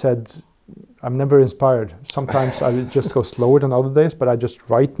 and he said, I'm never inspired. Sometimes I just go slower than other days, but I just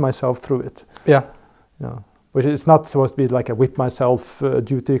write myself through it. Yeah. Which is not supposed to be like a whip myself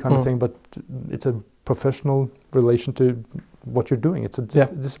duty kind of thing, but it's a professional relation to what you're doing. It's a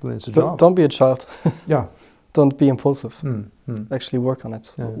discipline, it's a job. Don't be a child. Yeah. Don't be impulsive. Actually work on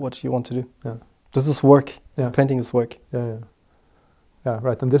it, what you want to do. Yeah. This is work. Yeah. Painting is work. Yeah,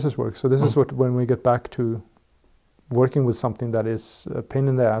 right. And this is work. So this is what, when we get back to working with something that is a pain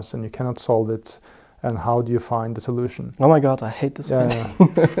in the ass and you cannot solve it, and how do you find the solution? Oh my God, I hate this painting.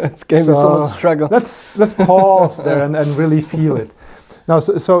 It gave me so much struggle. Let's pause there and really feel it. Now,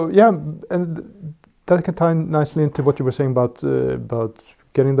 so yeah, and that can tie nicely into what you were saying about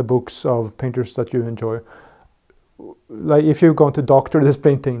getting the books of painters that you enjoy. Like, if you're going to doctor this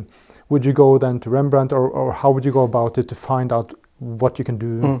painting, would you go then to Rembrandt, or how would you go about it to find out what you can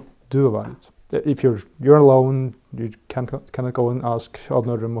do about it? If you're alone, you cannot go and ask Odd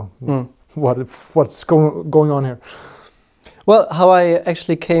Nerdrum what's going on here. Well, how I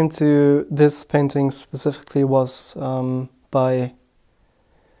actually came to this painting specifically was by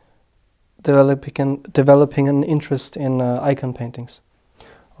developing an interest in icon paintings.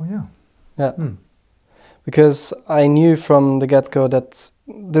 Oh yeah. Yeah. Because I knew from the get-go that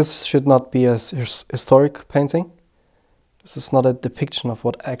this should not be a historic painting. This is not a depiction of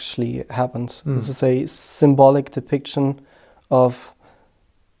what actually happened. This is a symbolic depiction of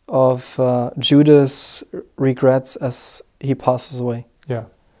of Judas regrets as he passes away. Yeah.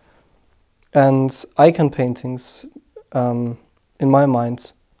 And icon paintings, in my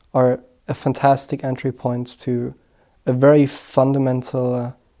mind, are a fantastic entry point to a very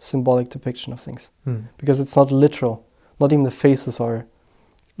fundamental symbolic depiction of things. Because it's not literal. Not even the faces are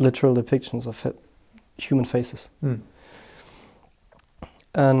literal depictions of human faces.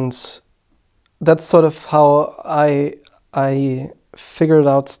 And that's sort of how I figured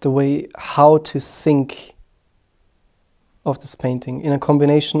out the way how to think of this painting, in a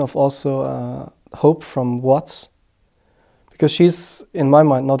combination of also hope from Watts, because she's, in my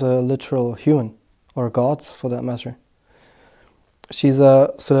mind, not a literal human, or god for that matter. She's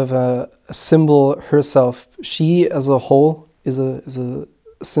a sort of a symbol herself. She as a whole is a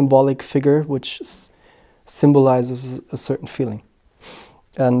symbolic figure which symbolizes a certain feeling.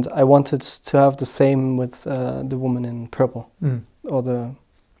 And I wanted to have the same with the woman in purple, or the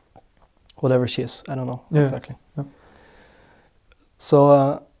whatever she is. I don't know exactly. Yeah.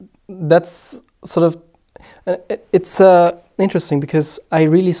 So that's sort of it's interesting, because I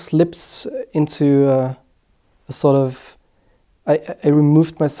really slipped into a sort of I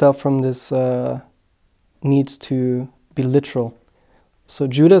removed myself from this need to be literal. So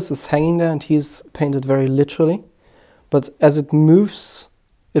Judas is hanging there and he's painted very literally, but as it moves,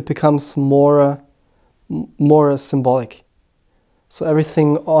 it becomes more symbolic. So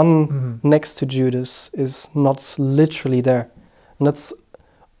everything on next to Judas is not literally there. And that's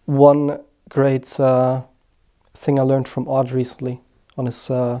one great thing I learned from Odd recently on his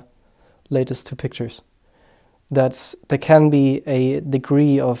latest 2 pictures. That there can be a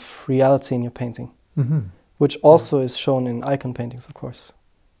degree of reality in your painting, which also is shown in icon paintings, of course.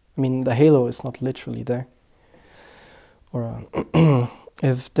 I mean, the halo is not literally there. Or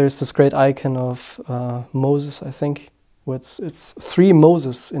if there's this great icon of Moses, I think, where it's 3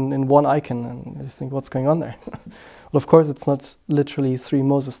 Moses in one icon, and you think, what's going on there? Well, of course, it's not literally 3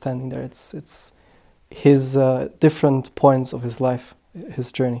 Moses standing there. It's his different points of his life,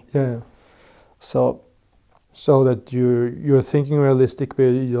 his journey. Yeah. So that you're thinking realistic, but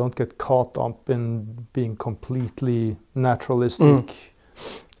you don't get caught up in being completely naturalistic.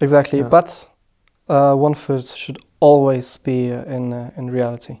 Exactly. Yeah. But one foot should always be in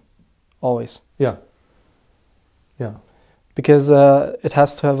reality, always. Yeah. Yeah. Because it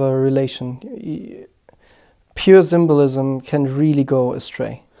has to have a relation. Pure symbolism can really go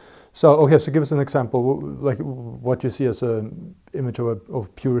astray. So give us an example, like what you see as an image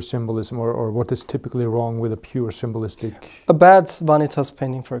of pure symbolism, or what is typically wrong with a pure symbolistic... A bad vanitas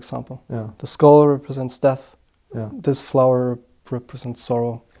painting, for example. Yeah. The skull represents death. Yeah. This flower represents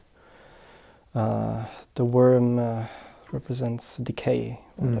sorrow. The worm represents decay,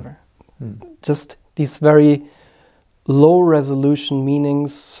 or whatever. Just these very low resolution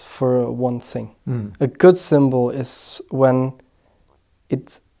meanings for one thing. A good symbol is when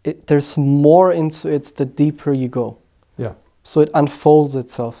there's more into it the deeper you go. Yeah. So it unfolds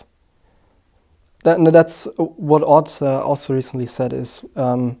itself. That's what Odd also recently said, is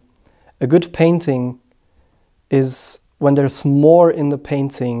a good painting is when there's more in the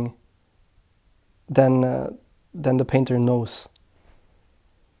painting than the painter knows.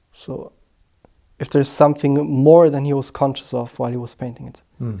 So if there's something more than he was conscious of while he was painting it,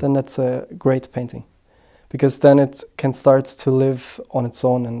 then that's a great painting. Because then it can start to live on its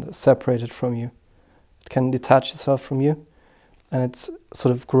own and separate it from you. It can detach itself from you, and it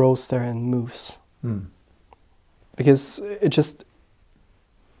sort of grows there and moves. Because it just...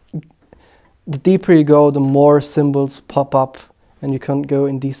 The deeper you go, the more symbols pop up, and you can go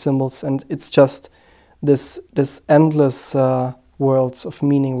in these symbols, and it's just this endless worlds of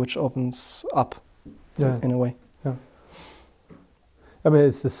meaning which opens up in a way. Yeah. I mean,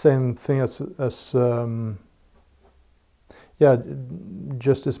 it's the same thing as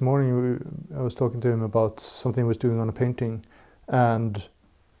just this morning I was talking to him about something he was doing on a painting, and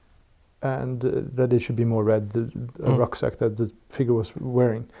that it should be more red, a rucksack that the figure was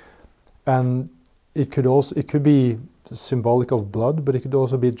wearing. And it could be symbolic of blood, but it could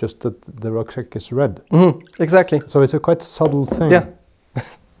also be just that the rucksack is red. Exactly. So it's a quite subtle thing. Yeah.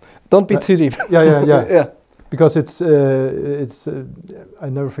 Don't be too deep. Yeah. Yeah. Because it's I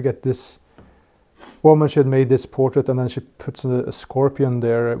never forget this woman. She had made this portrait, and then she puts a scorpion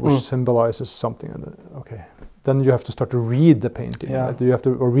there, which symbolizes something. And then you have to start to read the painting. Yeah. Right? You have to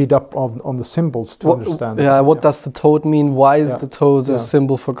read up on the symbols to understand. Yeah. What does the toad mean? Why is the toad a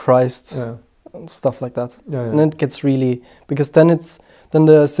symbol for Christ? Yeah. And stuff like that. Yeah. And then it gets really, because then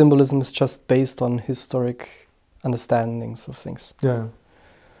the symbolism is just based on historic understandings of things. Yeah.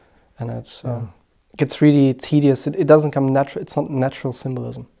 And it gets really tedious. It doesn't come natural. It's not natural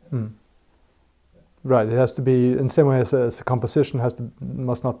symbolism. Right, it has to be in the same way as a composition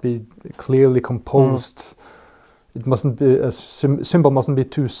must not be clearly composed. It mustn't be a symbol mustn't be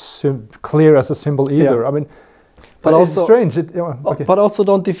too clear as a symbol either. I mean, but also, it's strange. Okay. But also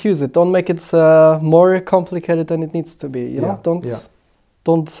don't diffuse it. Don't make it more complicated than it needs to be. You know,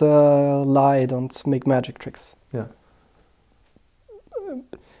 don't lie. Don't make magic tricks. Yeah.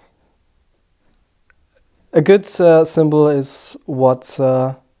 A good symbol is what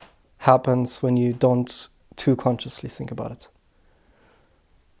happens when you don't too consciously think about it,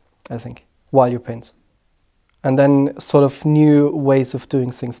 I think, while you paint. And then sort of new ways of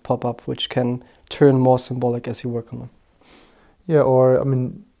doing things pop up, which can turn more symbolic as you work on them. Yeah, or, I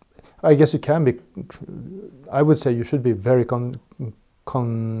mean, I guess you can be, I would say you should be very conscious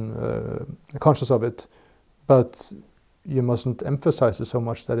of it, but you mustn't emphasize it so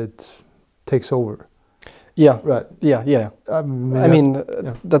much that it takes over. Yeah. Right. Yeah. I mean,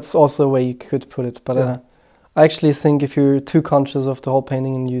 that's also a way you could put it. But I actually think if you're too conscious of the whole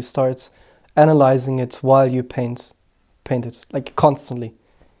painting and you start analyzing it while you paint it, like constantly.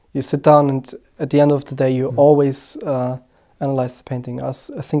 You sit down and at the end of the day you always analyze the painting. I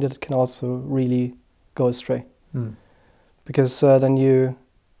think that it can also really go astray. Because then you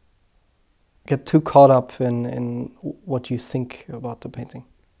get too caught up in what you think about the painting.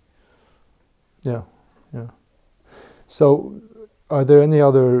 Yeah. So, are there any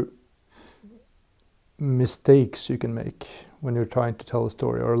other mistakes you can make when you're trying to tell a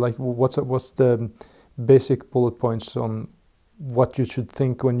story, or like what's the basic bullet points on what you should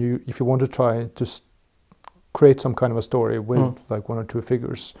think if you want to try to create some kind of a story with like one or two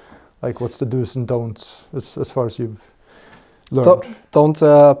figures, like what's the do's and don'ts as far as you've learned? Don't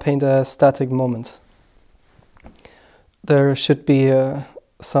paint a static moment. There should be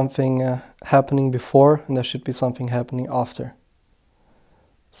something happening before, and there should be something happening after.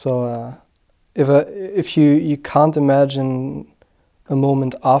 So if you can't imagine a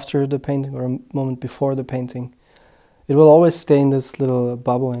moment after the painting or a moment before the painting, it will always stay in this little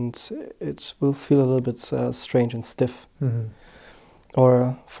bubble, and it will feel a little bit strange and stiff.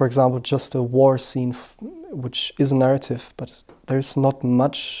 Or, for example, just a war scene, which is a narrative, but there's not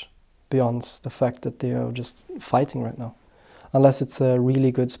much beyond the fact that they are just fighting right now. Unless it's a really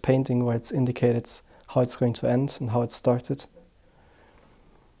good painting where it's indicated how it's going to end and how it started.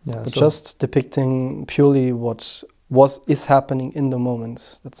 Yeah, but just depicting purely what is happening in the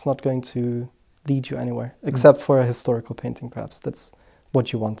moment, that's not going to lead you anywhere, except for a historical painting, perhaps. That's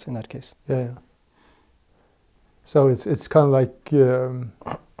what you want in that case. Yeah. So it's kind of like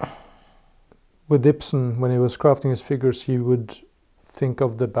with Ibsen, when he was crafting his figures, he would think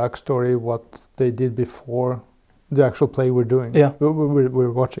of the backstory, what they did before the actual play we're doing. Yeah.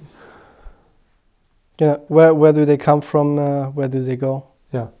 We're watching. Yeah, where do they come from, where do they go?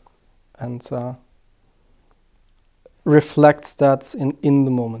 Yeah. And reflects that in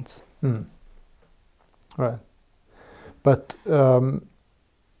the moment. Right. But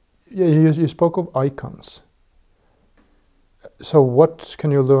you spoke of icons. So what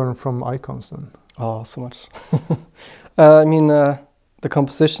can you learn from icons then? Oh, so much. I mean, the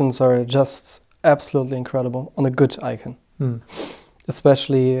compositions are just absolutely incredible on a good icon.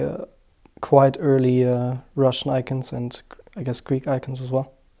 Especially quite early Russian icons and I guess Greek icons as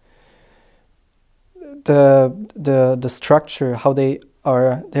well. The structure, how they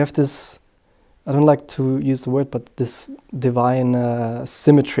have this, I don't like to use the word, but this divine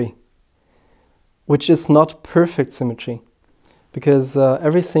symmetry, which is not perfect symmetry, because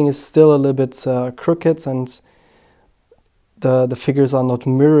everything is still a little bit crooked, and the figures are not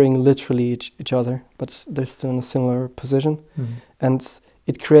mirroring literally each other, but they're still in a similar position. And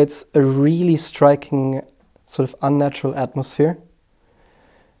it creates a really striking sort of unnatural atmosphere.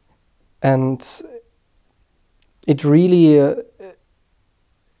 And it really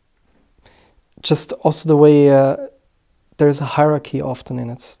just also the way there's a hierarchy often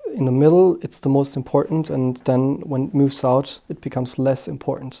in it. In the middle, it's the most important, and then when it moves out, it becomes less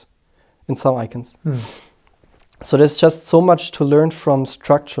important in some icons. So there's just so much to learn from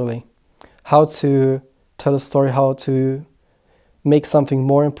structurally, how to tell a story, how to make something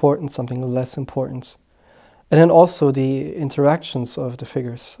more important, something less important. And then also the interactions of the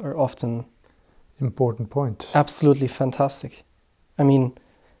figures are often important point. Absolutely fantastic. I mean,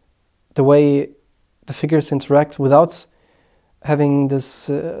 the way the figures interact without having this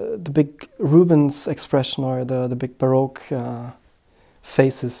the big Rubens expression or the big Baroque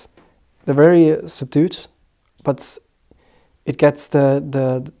faces. They're very subdued, but it gets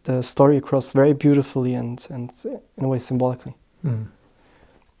the story across very beautifully and in a way symbolically.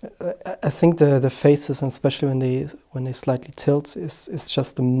 I think the faces, and especially when they slightly tilt, is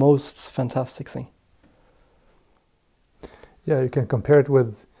just the most fantastic thing. Yeah, you can compare it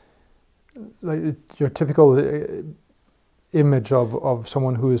with like your typical image of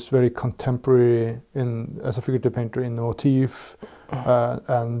someone who is very contemporary as a figurative painter in motif,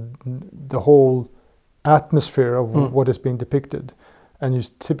 and the whole atmosphere of what is being depicted. And you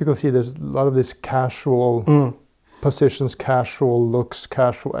typically see there's a lot of this casual positions, casual looks,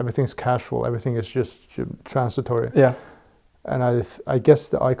 casual, everything's casual, everything is just transitory. Yeah. And I guess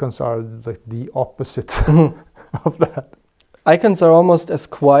the icons are like the opposite of that. Icons are almost as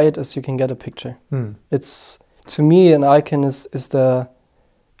quiet as you can get a picture. It's, to me, an icon is the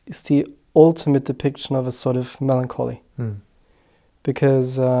ultimate depiction of a sort of melancholy.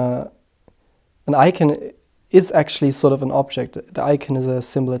 Because an icon is actually sort of an object. The icon is a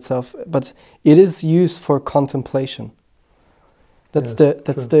symbol itself, but it is used for contemplation. That's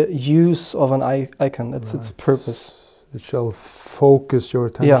the use of an icon. That's its purpose. It shall focus your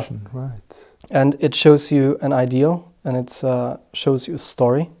attention, right? And it shows you an ideal, and it shows you a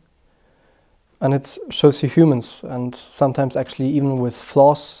story, and it shows you humans, and sometimes actually even with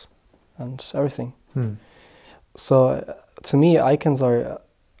flaws and everything. So to me, icons are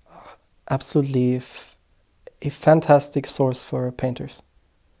absolutely a fantastic source for painters.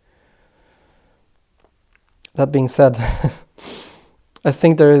 That being said, I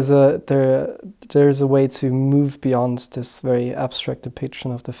think there is a way to move beyond this very abstract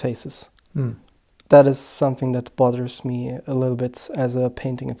depiction of the faces. That is something that bothers me a little bit as a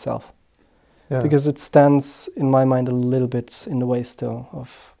painting itself. Yeah. Because it stands, in my mind, a little bit in the way still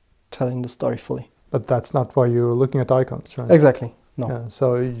of telling the story fully. But that's not why you're looking at icons, right? Exactly, no. Yeah,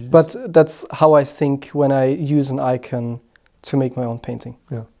 so but that's how I think when I use an icon to make my own painting.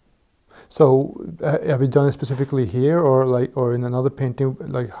 Yeah. So have you done it specifically here, or in another painting?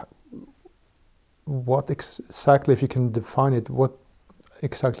 Like, what exactly, if you can define it, what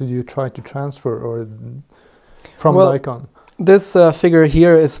exactly do you try to transfer or from the icon? This figure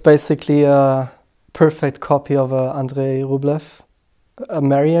here is basically a perfect copy of Andrei Rublev, a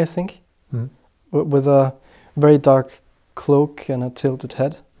Mary, I think, with a very dark cloak and a tilted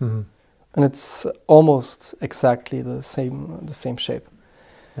head, and it's almost exactly the same shape.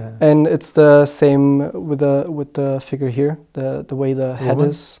 Yeah. And it's the same with the figure here. The way the head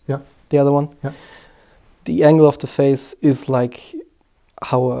is, the other one. Yeah. The angle of the face is like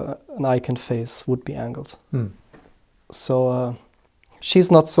how an icon face would be angled. So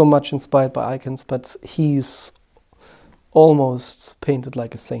she's not so much inspired by icons, but he's almost painted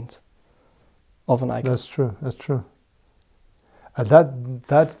like a saint of an icon. That's true. That's true.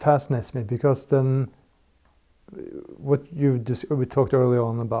 That fascinates me, because then what we talked earlier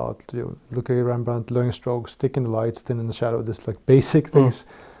on about, looking at Rembrandt, learning strokes, thick in the lights, thin in the shadow, this like basic things.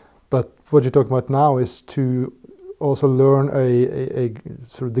 But what you're talking about now is to also learn a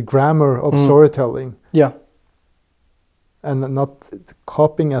sort of the grammar of storytelling. Yeah. And not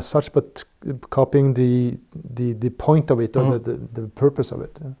copying as such, but copying the point of it, or the purpose of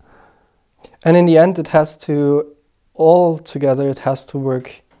it. Yeah. And in the end, it has to, all together, it has to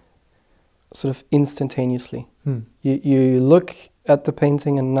work sort of instantaneously. You look at the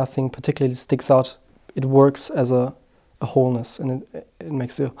painting and nothing particularly sticks out. It works as a wholeness, and it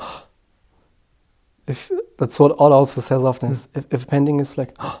makes you... If that's what Odd also says often, is if a painting is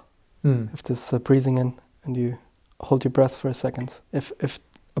like, if this breathing in and you hold your breath for a second, if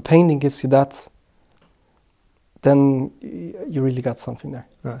a painting gives you that, then you really got something there,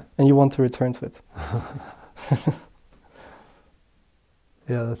 right? And you want to return to it.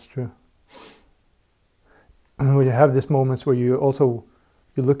 Yeah, that's true. And when you have these moments where you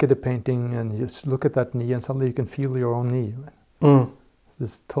look at a painting and you just look at that knee, and suddenly you can feel your own knee.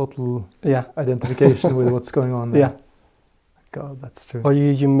 This total identification with what's going on there. Yeah. God, that's true. Or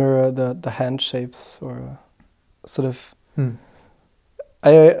you mirror the hand shapes, or sort of...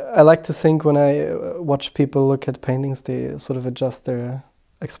 I like to think when I watch people look at paintings, they sort of adjust their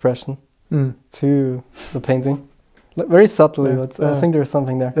expression to the painting. Very subtly, but I think there's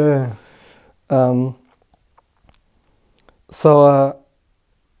something there. Yeah. So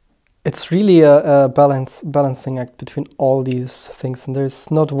it's really a balancing act between all these things, and there's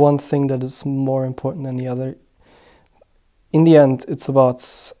not one thing that is more important than the other. In the end, it's about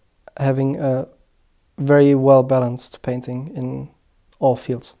having a very well-balanced painting in all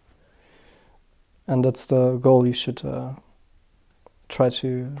fields. And that's the goal you should try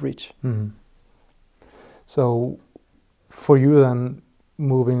to reach. So for you then,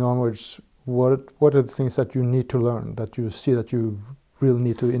 moving onwards, what are the things that you need to learn, that you see that you really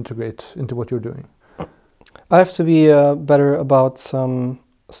need to integrate into what you're doing? I have to be better about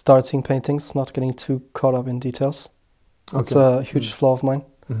starting paintings, not getting too caught up in details. It's a huge flaw of mine.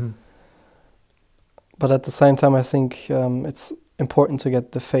 But at the same time, I think it's important to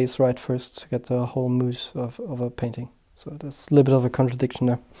get the face right first, to get the whole mood of a painting. So there's a little bit of a contradiction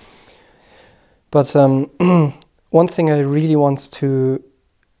there. But one thing I really want to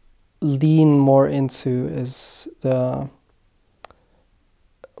lean more into is the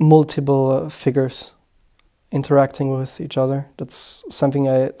multiple figures interacting with each other. That's something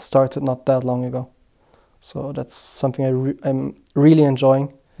I started not that long ago. So that's something I'm really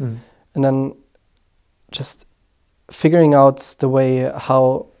enjoying. And then just figuring out the way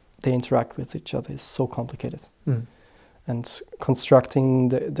how they interact with each other is so complicated. And constructing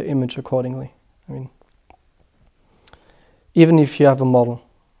the image accordingly. I mean, even if you have a model,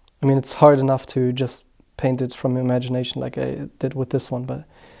 I mean, it's hard enough to just paint it from imagination like I did with this one,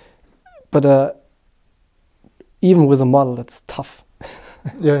 but even with a model, that's tough.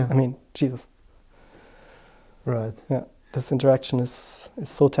 Yeah. I mean, Jesus. Right. Yeah, this interaction is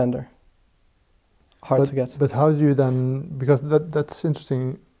so tender. Hard to get. But how do you then, because that's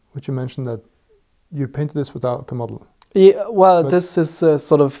interesting what you mentioned, that you painted this without a model. Yeah, well, this is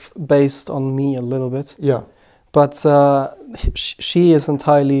sort of based on me a little bit. Yeah. But she is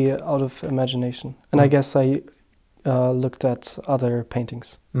entirely out of imagination. And I guess I looked at other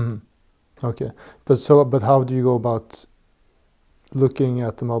paintings. Okay. But how do you go about looking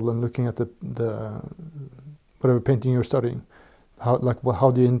at the model and looking at the whatever painting you're studying?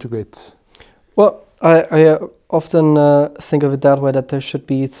 How do you integrate? Well, I often think of it that way, that there should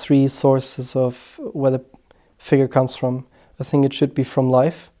be three sources of where the figure comes from. I think it should be from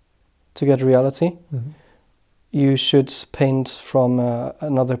life to get reality. You should paint from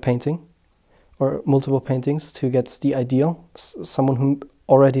another painting or multiple paintings to get the ideal, someone who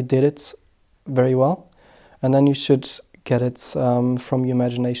already did it very well. And then you should get it from your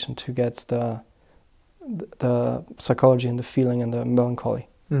imagination to get the psychology and the feeling and the melancholy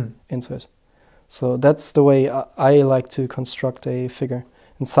into it. So that's the way I like to construct a figure.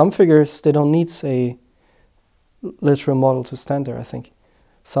 And some figures, they don't need a literal model to stand there, I think.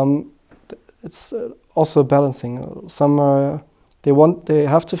 Some, it's also balancing. Some are, they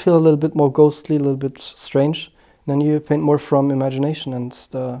have to feel a little bit more ghostly, a little bit strange. And then you paint more from imagination and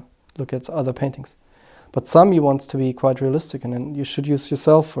look at other paintings. But some you want to be quite realistic, and then you should use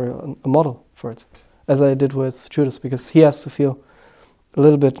yourself for a model for it, as I did with Judas, because he has to feel a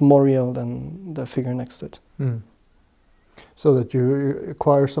little bit more real than the figure next to it. So that you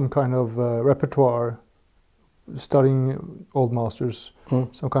acquire some kind of repertoire, studying old masters,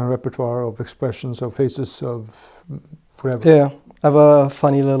 some kind of repertoire of expressions, of faces, of whatever. Yeah, I have a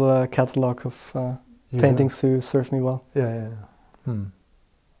funny little catalog of paintings who serve me well. Yeah.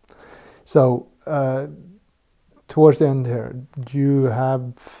 So, towards the end here, do you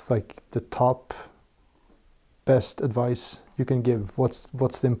have like the top best advice you can give?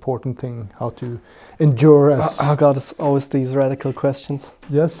 What's the important thing? How to endure as... Oh God, it's always these radical questions.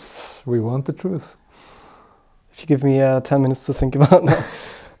 Yes, we want the truth. If you give me 10 minutes to think about now.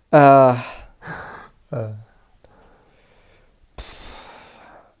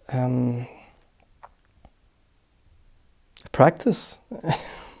 Practice.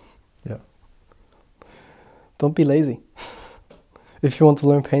 Yeah. Don't be lazy. If you want to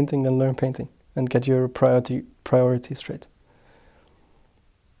learn painting, then learn painting and get your priority straight.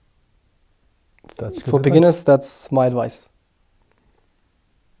 That's good for advice. beginners. That's my advice.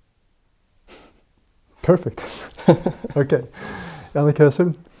 Perfect. Okay, Jannik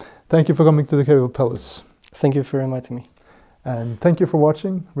Hösel, thank you for coming to the Cave of Palace. Thank you for inviting me. And thank you for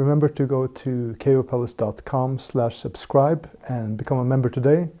watching. Remember to go to caveofpalace.com/subscribe and become a member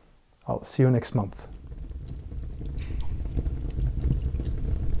today. I'll see you next month.